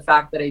proud of the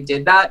fact that I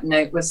did that. And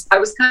I was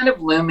kind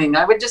of looming.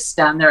 I would just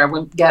stand there.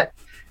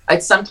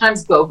 I'd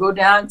sometimes go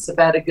dance if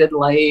I had a good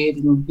light,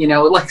 and, you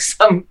know, like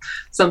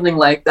something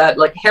like that.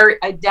 Like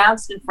I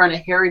danced in front of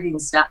Harry Dean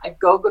Stanton. I'd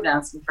go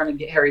dance in front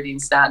of Harry Dean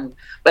Stanton,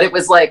 but it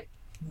was like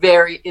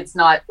it's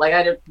not like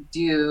I don't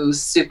do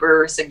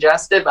super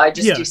suggestive. I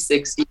just do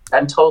 60s.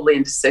 I'm totally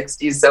into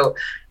 60s. So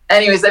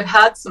anyways, I've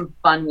had some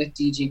fun with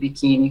DJ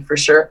Bikini for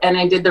sure. And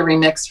I did the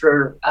remix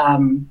for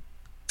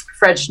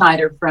Fred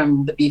Schneider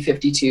from the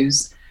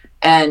B-52s.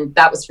 And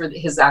that was for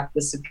his act,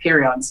 The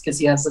Superions, because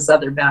he has this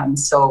other band.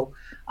 So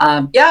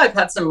yeah, I've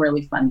had some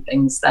really fun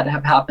things that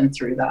have happened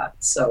through that.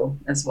 So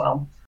as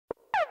well.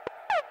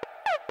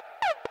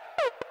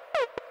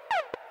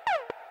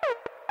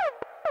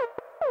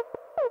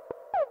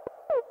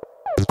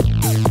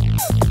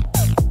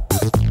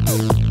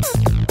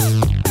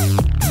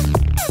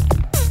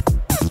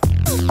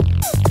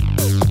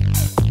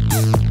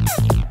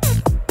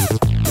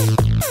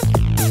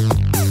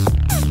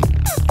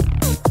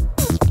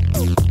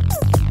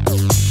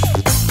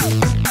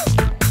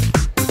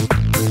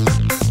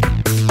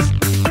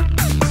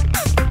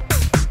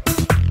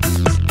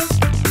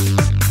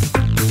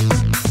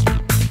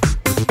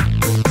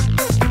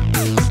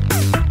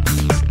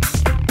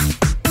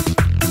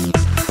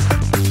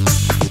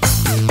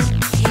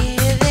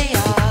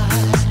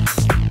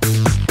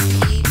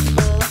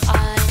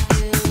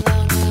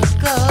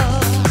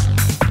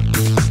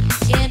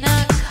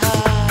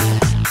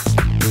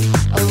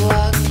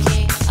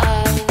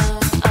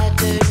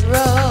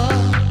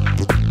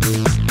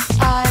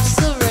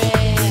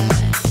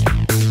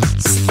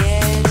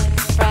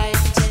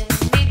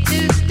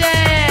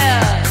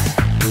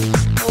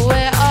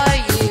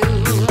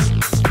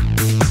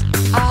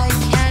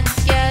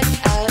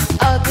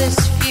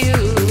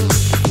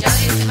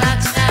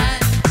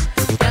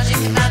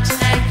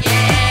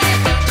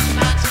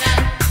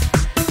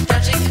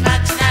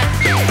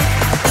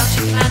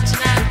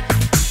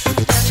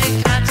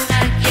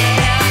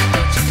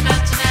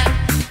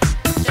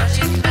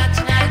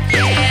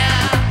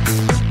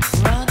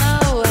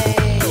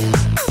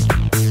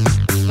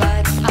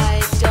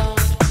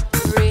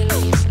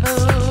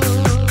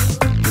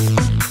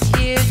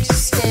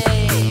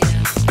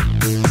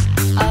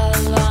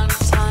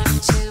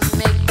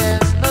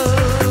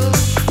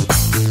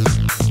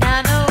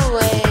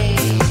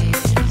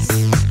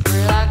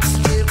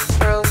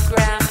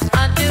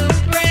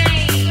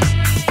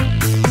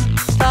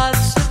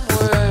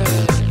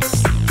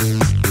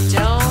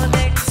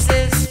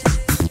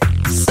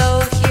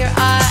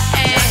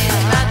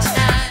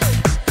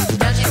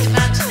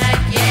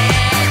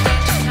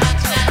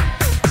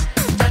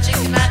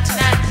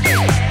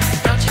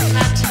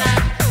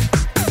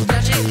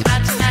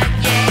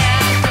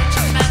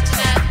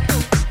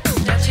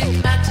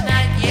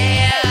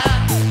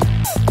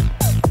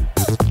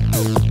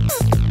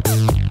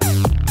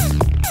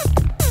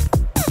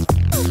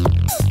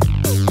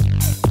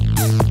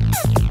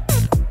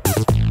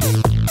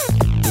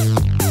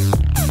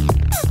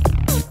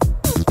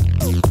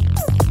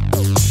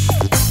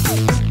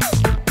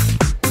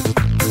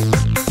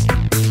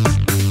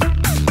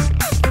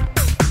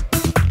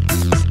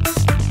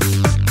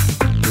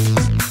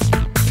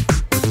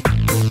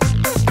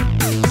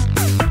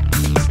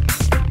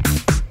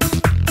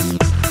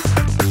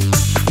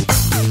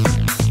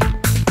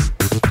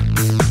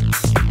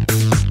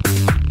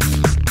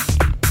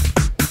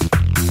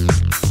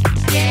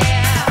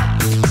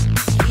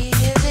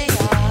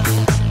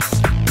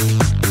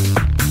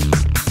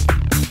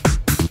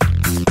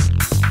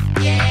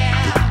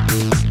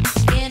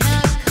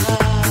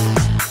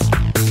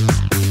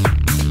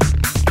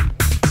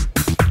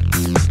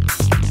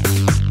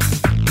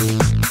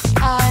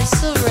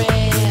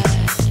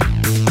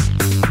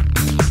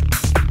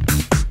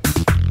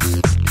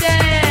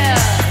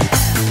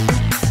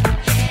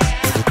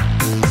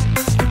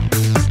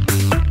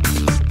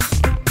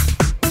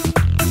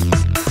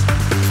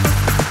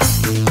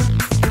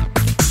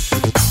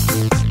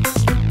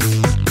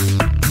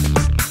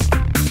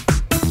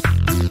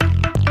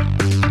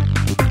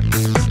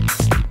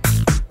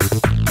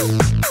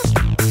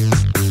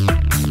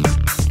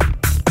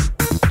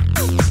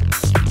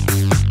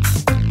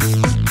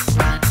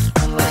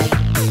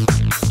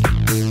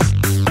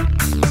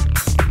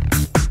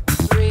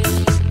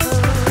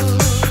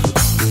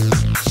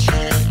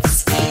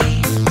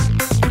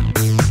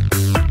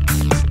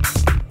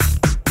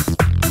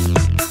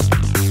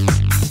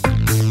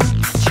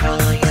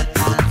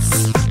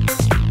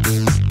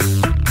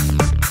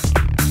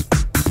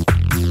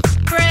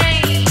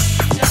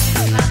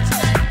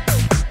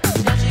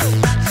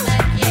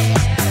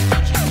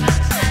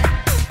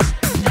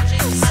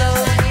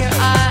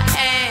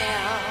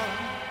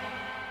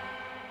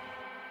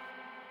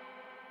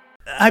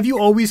 have you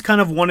always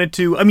kind of wanted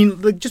to, I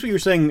mean, like just what you were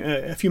saying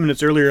a few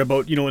minutes earlier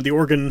about, the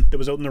organ that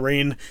was out in the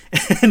rain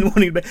and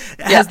wanting to,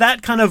 has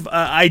that kind of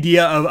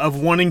idea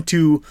of wanting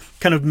to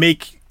kind of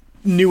make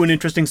new and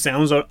interesting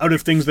sounds out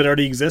of things that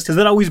already exist, has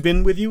that always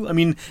been with you? I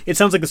mean, it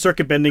sounds like the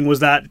circuit bending was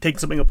that, taking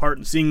something apart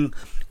and seeing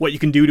what you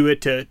can do to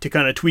it to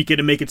kind of tweak it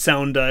and make it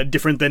sound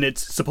different than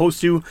it's supposed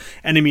to.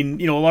 And I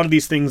mean, a lot of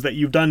these things that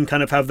you've done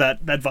kind of have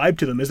that vibe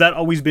to them. Has that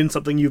always been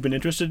something you've been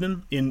interested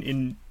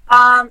in?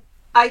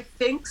 I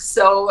think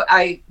so.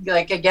 I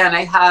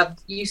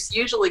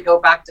usually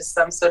go back to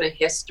some sort of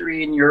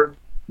history in your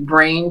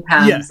brain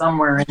pan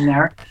somewhere in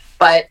there.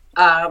 But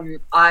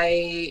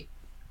I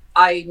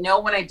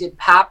know when I did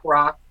Pap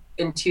Rock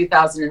in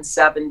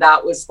 2007,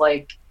 that was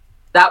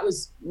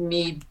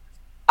me.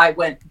 I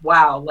went,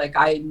 wow, like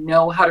I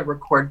know how to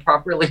record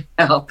properly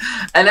now.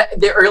 And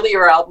the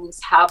earlier albums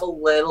have a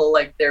little,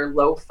 like they're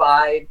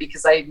lo-fi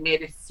because I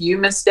made a few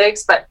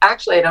mistakes, but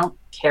actually I don't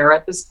care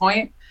at this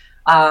point.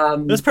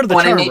 That's part of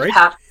the charm,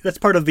 right? That's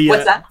part of the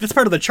that's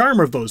part of the charm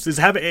of those, is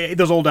have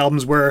those old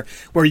albums where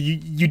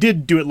you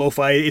did do it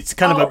lo-fi. It's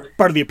kind of a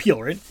part of the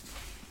appeal, right?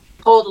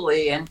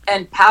 Totally.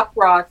 And Pap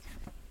Rock,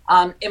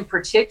 in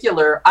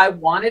particular, I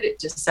wanted it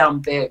to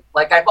sound big.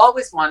 Like I've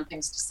always wanted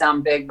things to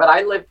sound big, but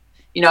I would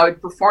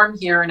perform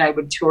here and I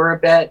would tour a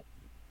bit,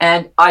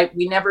 and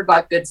we never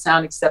got good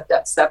sound except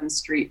at 7th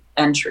Street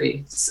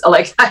entry. So,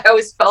 like I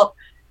always felt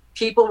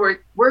people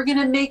we're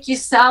gonna make you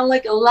sound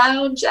like a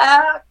lounge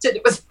act, and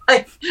it was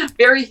like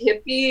very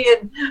hippie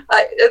and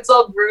it's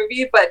all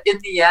groovy, but in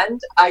the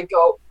end I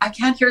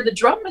can't hear the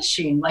drum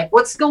machine, like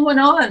what's going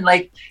on?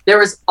 Like there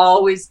was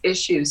always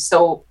issues.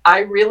 So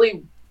I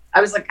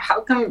was like,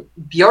 how come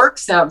Bjork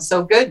sounds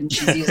so good and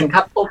she's using a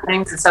couple of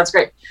things, it sounds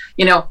great.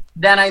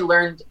 Then I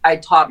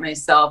taught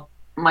myself.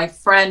 My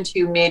friend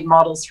who made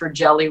Models for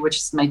Jelly, which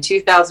is my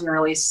 2000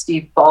 release,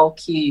 Steve Falk,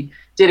 he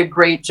did a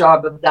great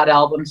job of that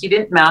album. He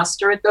didn't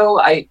master it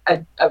though.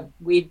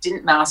 We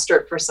didn't master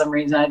it for some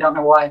reason. I don't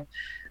know why.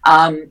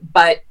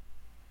 But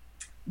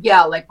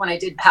yeah, like when I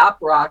did Pap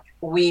Rock,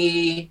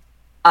 it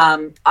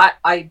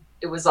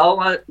was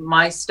all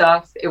my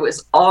stuff. It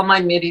was all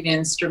my MIDI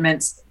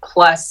instruments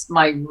plus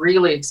my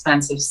really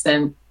expensive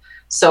synth.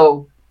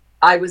 So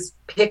I was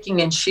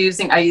picking and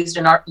choosing. I used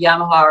an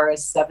Yamaha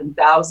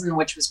RS7000,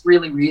 which was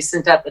really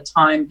recent at the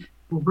time.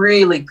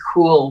 Really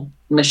cool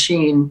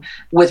machine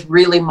with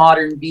really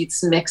modern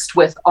beats mixed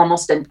with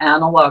almost an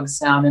analog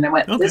sound. And I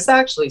went, This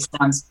actually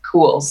sounds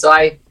cool. So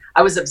I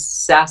was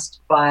obsessed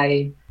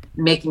by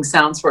making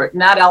sounds for it.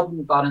 And that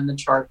album got on the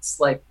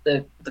charts, like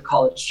the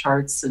college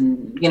charts.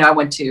 And, I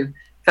went to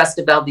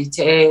Festival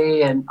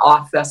d'Ité and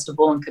Off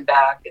Festival in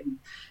Quebec, and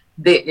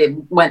it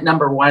went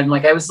 #1.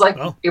 Like I was like,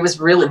 It was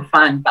really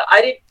fun, but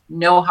I didn't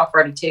know how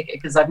far to take it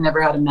because I've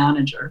never had a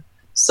manager.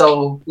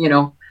 So,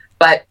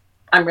 but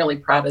I'm really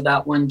proud of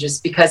that one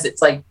just because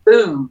it's like,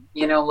 boom,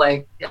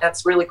 like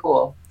that's really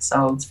cool.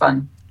 So it's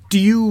fun. Do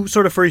you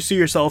sort of foresee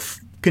yourself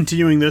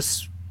continuing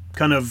this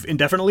kind of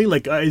indefinitely?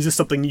 Like, is this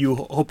something you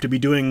hope to be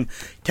doing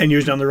 10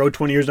 years down the road,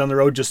 20 years down the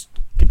road, just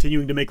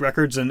continuing to make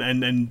records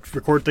and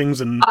record things?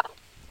 And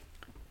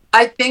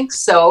I think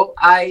so.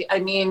 I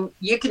mean,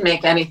 you can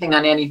make anything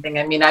on anything.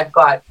 I mean, I've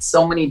got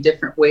so many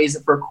different ways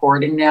of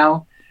recording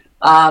now.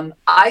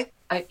 I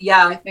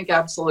think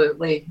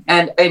absolutely.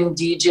 And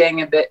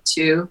DJing a bit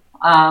too.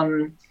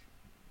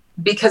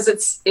 Because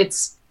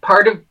it's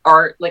part of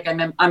art. Like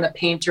I'm a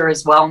painter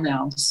as well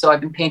now. So I've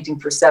been painting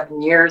for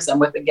 7 years. I'm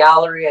with a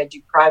gallery. I do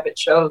private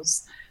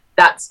shows.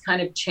 That's kind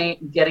of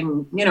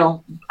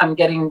I'm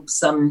getting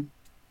some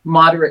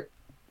moderate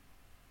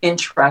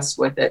interest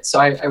with it. So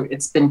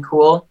it's been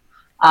cool.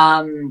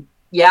 I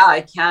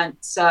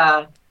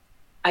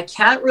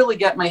can't really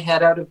get my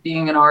head out of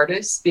being an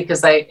artist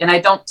because I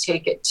don't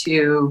take it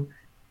to,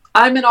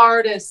 I'm an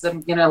artist.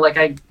 I'm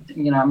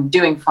I'm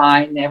doing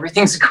fine.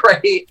 Everything's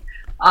great.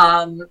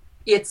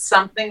 It's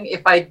something,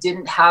 if I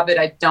didn't have it,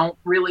 I don't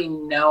really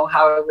know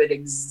how it would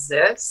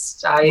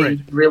exist.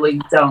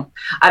 Really don't.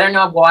 I don't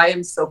know why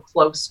I'm so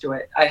close to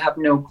it. I have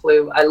no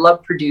clue. I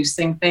love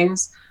producing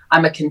things.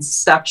 I'm a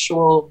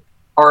conceptual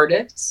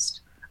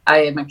artist.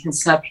 I am a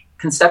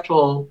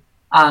conceptual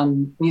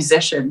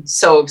musician.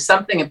 So if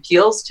something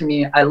appeals to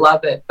me, I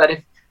love it. But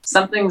if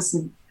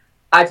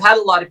I've had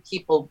a lot of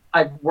people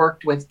I've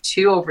worked with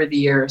too over the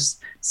years,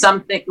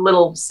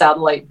 little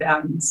satellite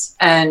bands.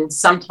 And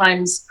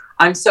sometimes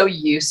I'm so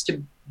used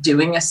to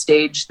doing a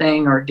stage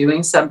thing or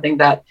doing something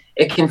that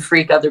it can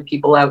freak other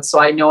people out. So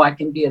I know I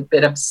can be a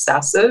bit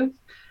obsessive,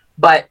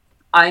 but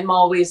I'm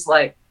always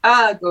like,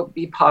 go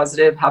be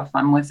positive, have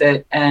fun with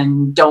it.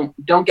 And don't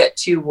get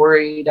too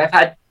worried. I've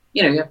had,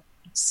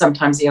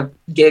 sometimes you have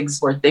gigs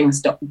where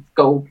things don't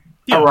go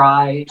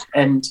awry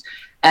and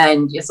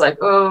it's like,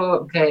 oh,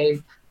 okay,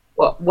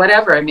 well,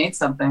 whatever, I made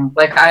something.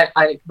 Like I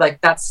like,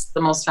 that's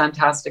the most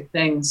fantastic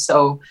thing.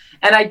 So,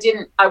 and I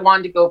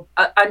wanted to go,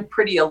 I'm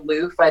pretty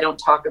aloof. I don't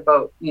talk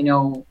about,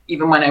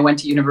 even when I went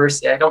to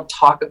university, I don't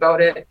talk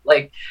about it.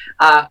 Like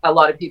a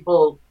lot of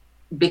people,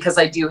 because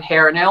I do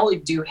hair and I only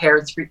do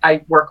hair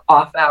I work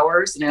off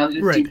hours and I only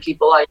do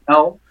people I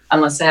know.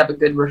 unless I have a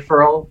good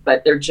referral,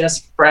 but they're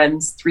just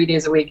friends 3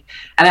 days a week.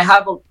 And I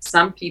have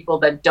some people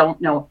that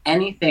don't know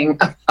anything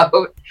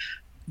about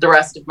the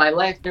rest of my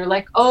life. They're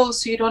like, oh,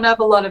 so you don't have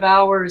a lot of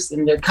hours,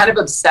 and they're kind of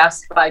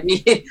obsessed by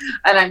me.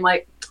 And I'm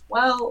like,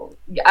 well,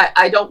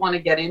 I don't want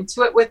to get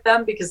into it with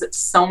them because it's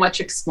so much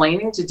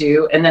explaining to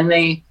do. And then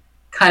they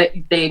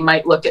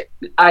might look at,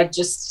 I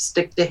just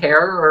stick to hair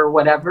or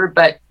whatever,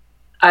 but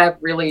I have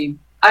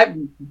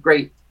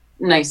great,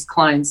 nice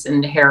clients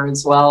in hair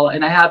as well.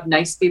 And I have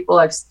nice people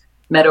I've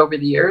met over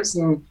the years.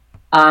 And,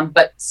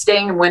 but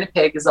staying in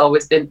Winnipeg has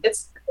always been,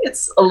 it's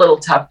a little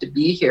tough to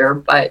be here,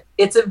 but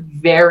it's a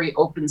very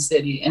open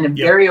city, and a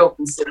very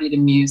open city to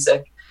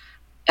music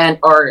and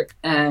art.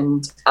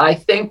 And I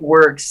think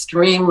we're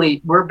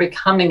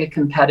becoming a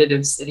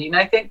competitive city. And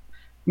I think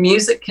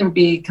music can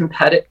be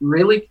competitive,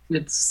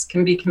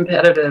 can be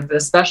competitive,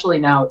 especially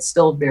now. It's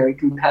still very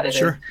competitive.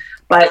 Sure.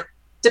 But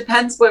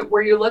depends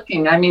where you're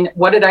looking. I mean,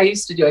 what did I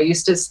used to do? I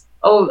used to,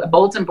 a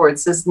bulletin board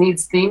says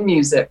needs theme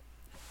music.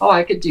 Oh,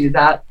 I could do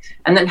that.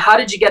 And then how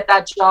did you get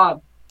that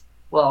job?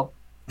 Well,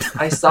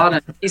 I saw it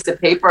on a piece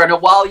of paper on a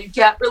wall. You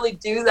can't really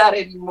do that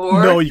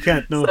anymore. No, you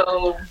can't. No.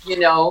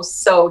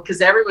 So,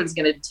 because everyone's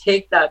going to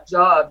take that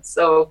job.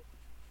 So,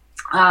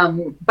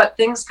 but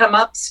things come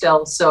up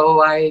still.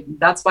 So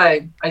that's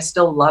why I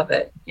still love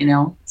it,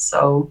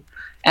 so,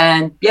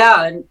 and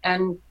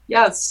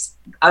yes,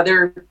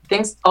 other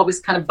things always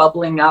kind of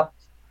bubbling up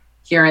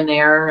here and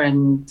there.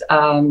 And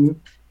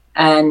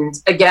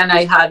again,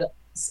 I had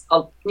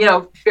a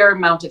fair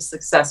amount of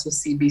success with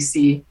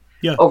CBC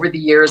over the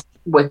years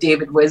with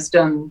David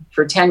Wisdom.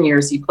 For 10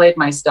 years, he played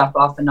my stuff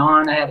off and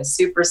on. I had a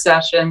super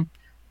session.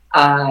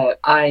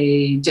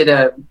 I did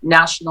a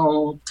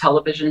national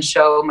television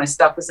show. My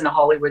stuff was in a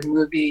Hollywood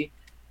movie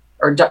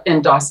or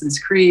in Dawson's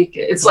Creek.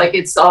 It's like,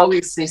 it's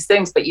always these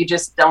things, but you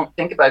just don't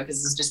think about it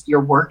because it's just, you're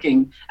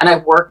working. And I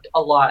worked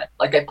a lot.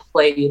 Like, I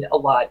played a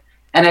lot,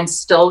 and I'm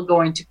still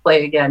going to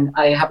play again.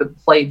 I haven't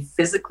played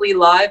physically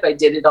live. I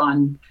did it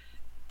on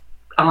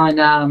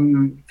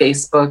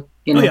Facebook,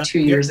 2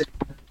 years ago,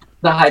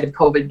 the height of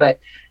COVID, but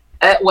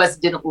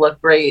it didn't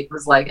look great. It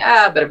was like,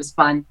 but it was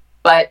fun.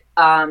 But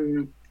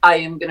I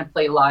am going to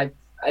play live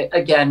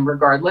again,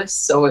 regardless.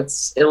 So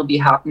it'll be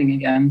happening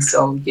again.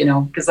 So,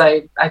 because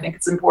I think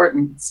it's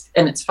important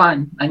and it's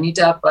fun. I need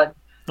to have fun.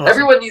 Awesome.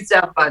 Everyone needs to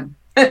have fun.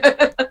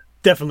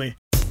 Definitely.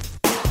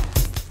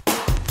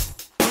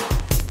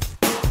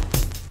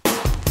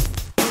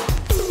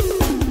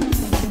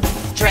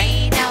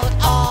 Drain out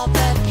all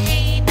the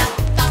pain of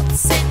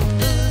thoughts and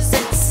booze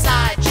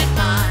inside your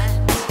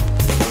mind.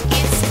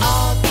 It's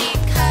all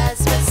because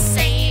we're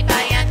saved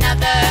by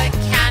another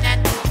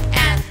cannon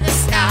and the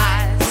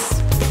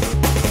skies.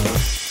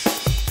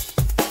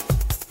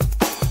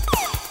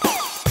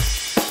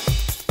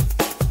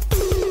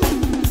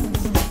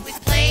 We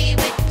play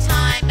with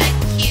time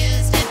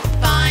accused and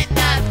find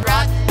that right.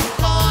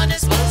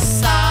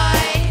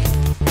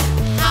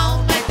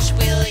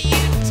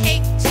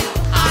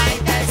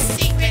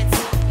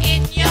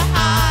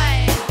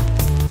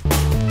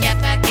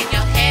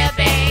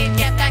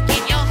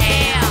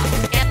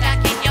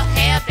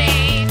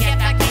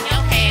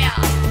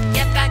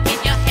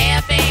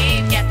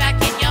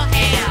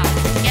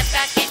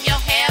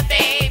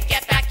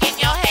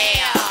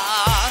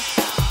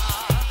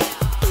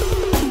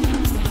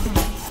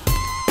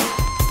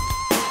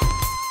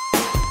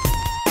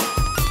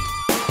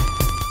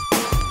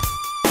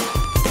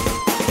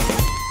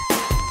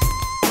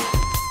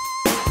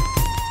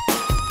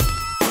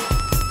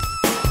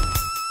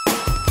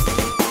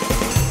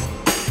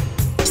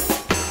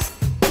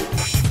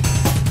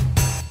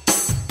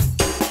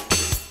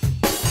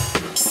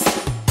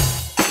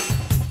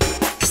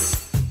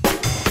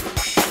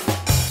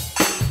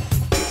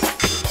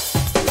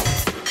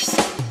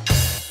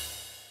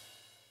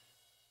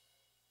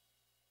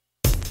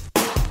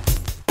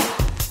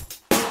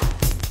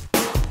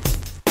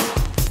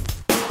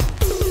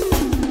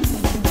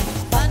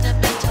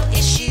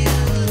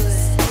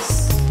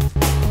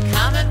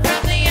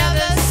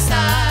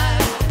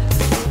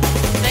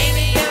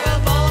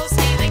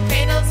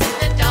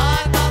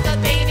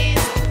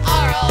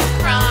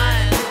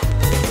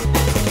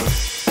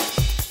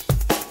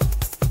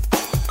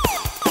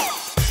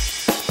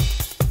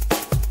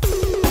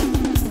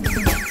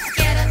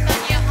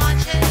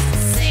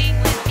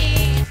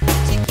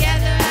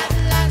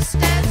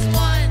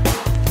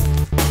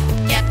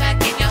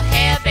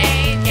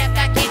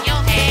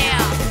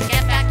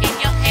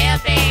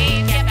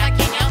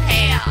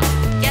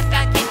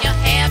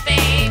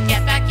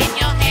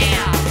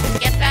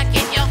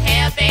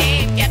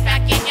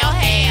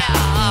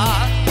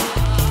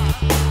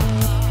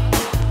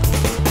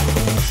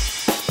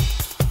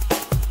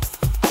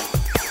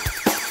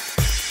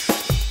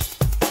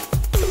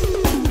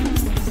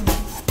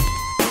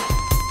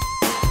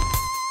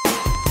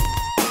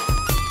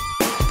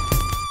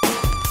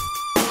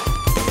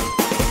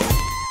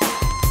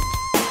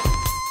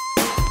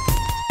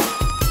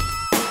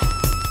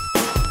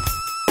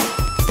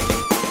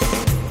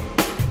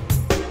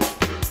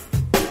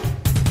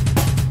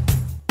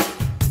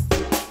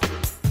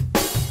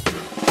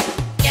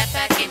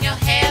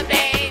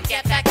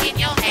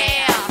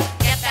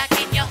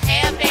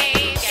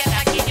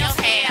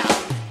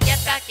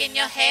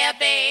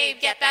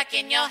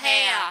 in your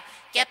hair.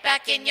 Get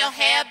back in your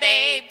hair,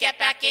 babe. Get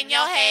back in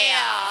your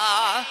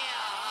hair.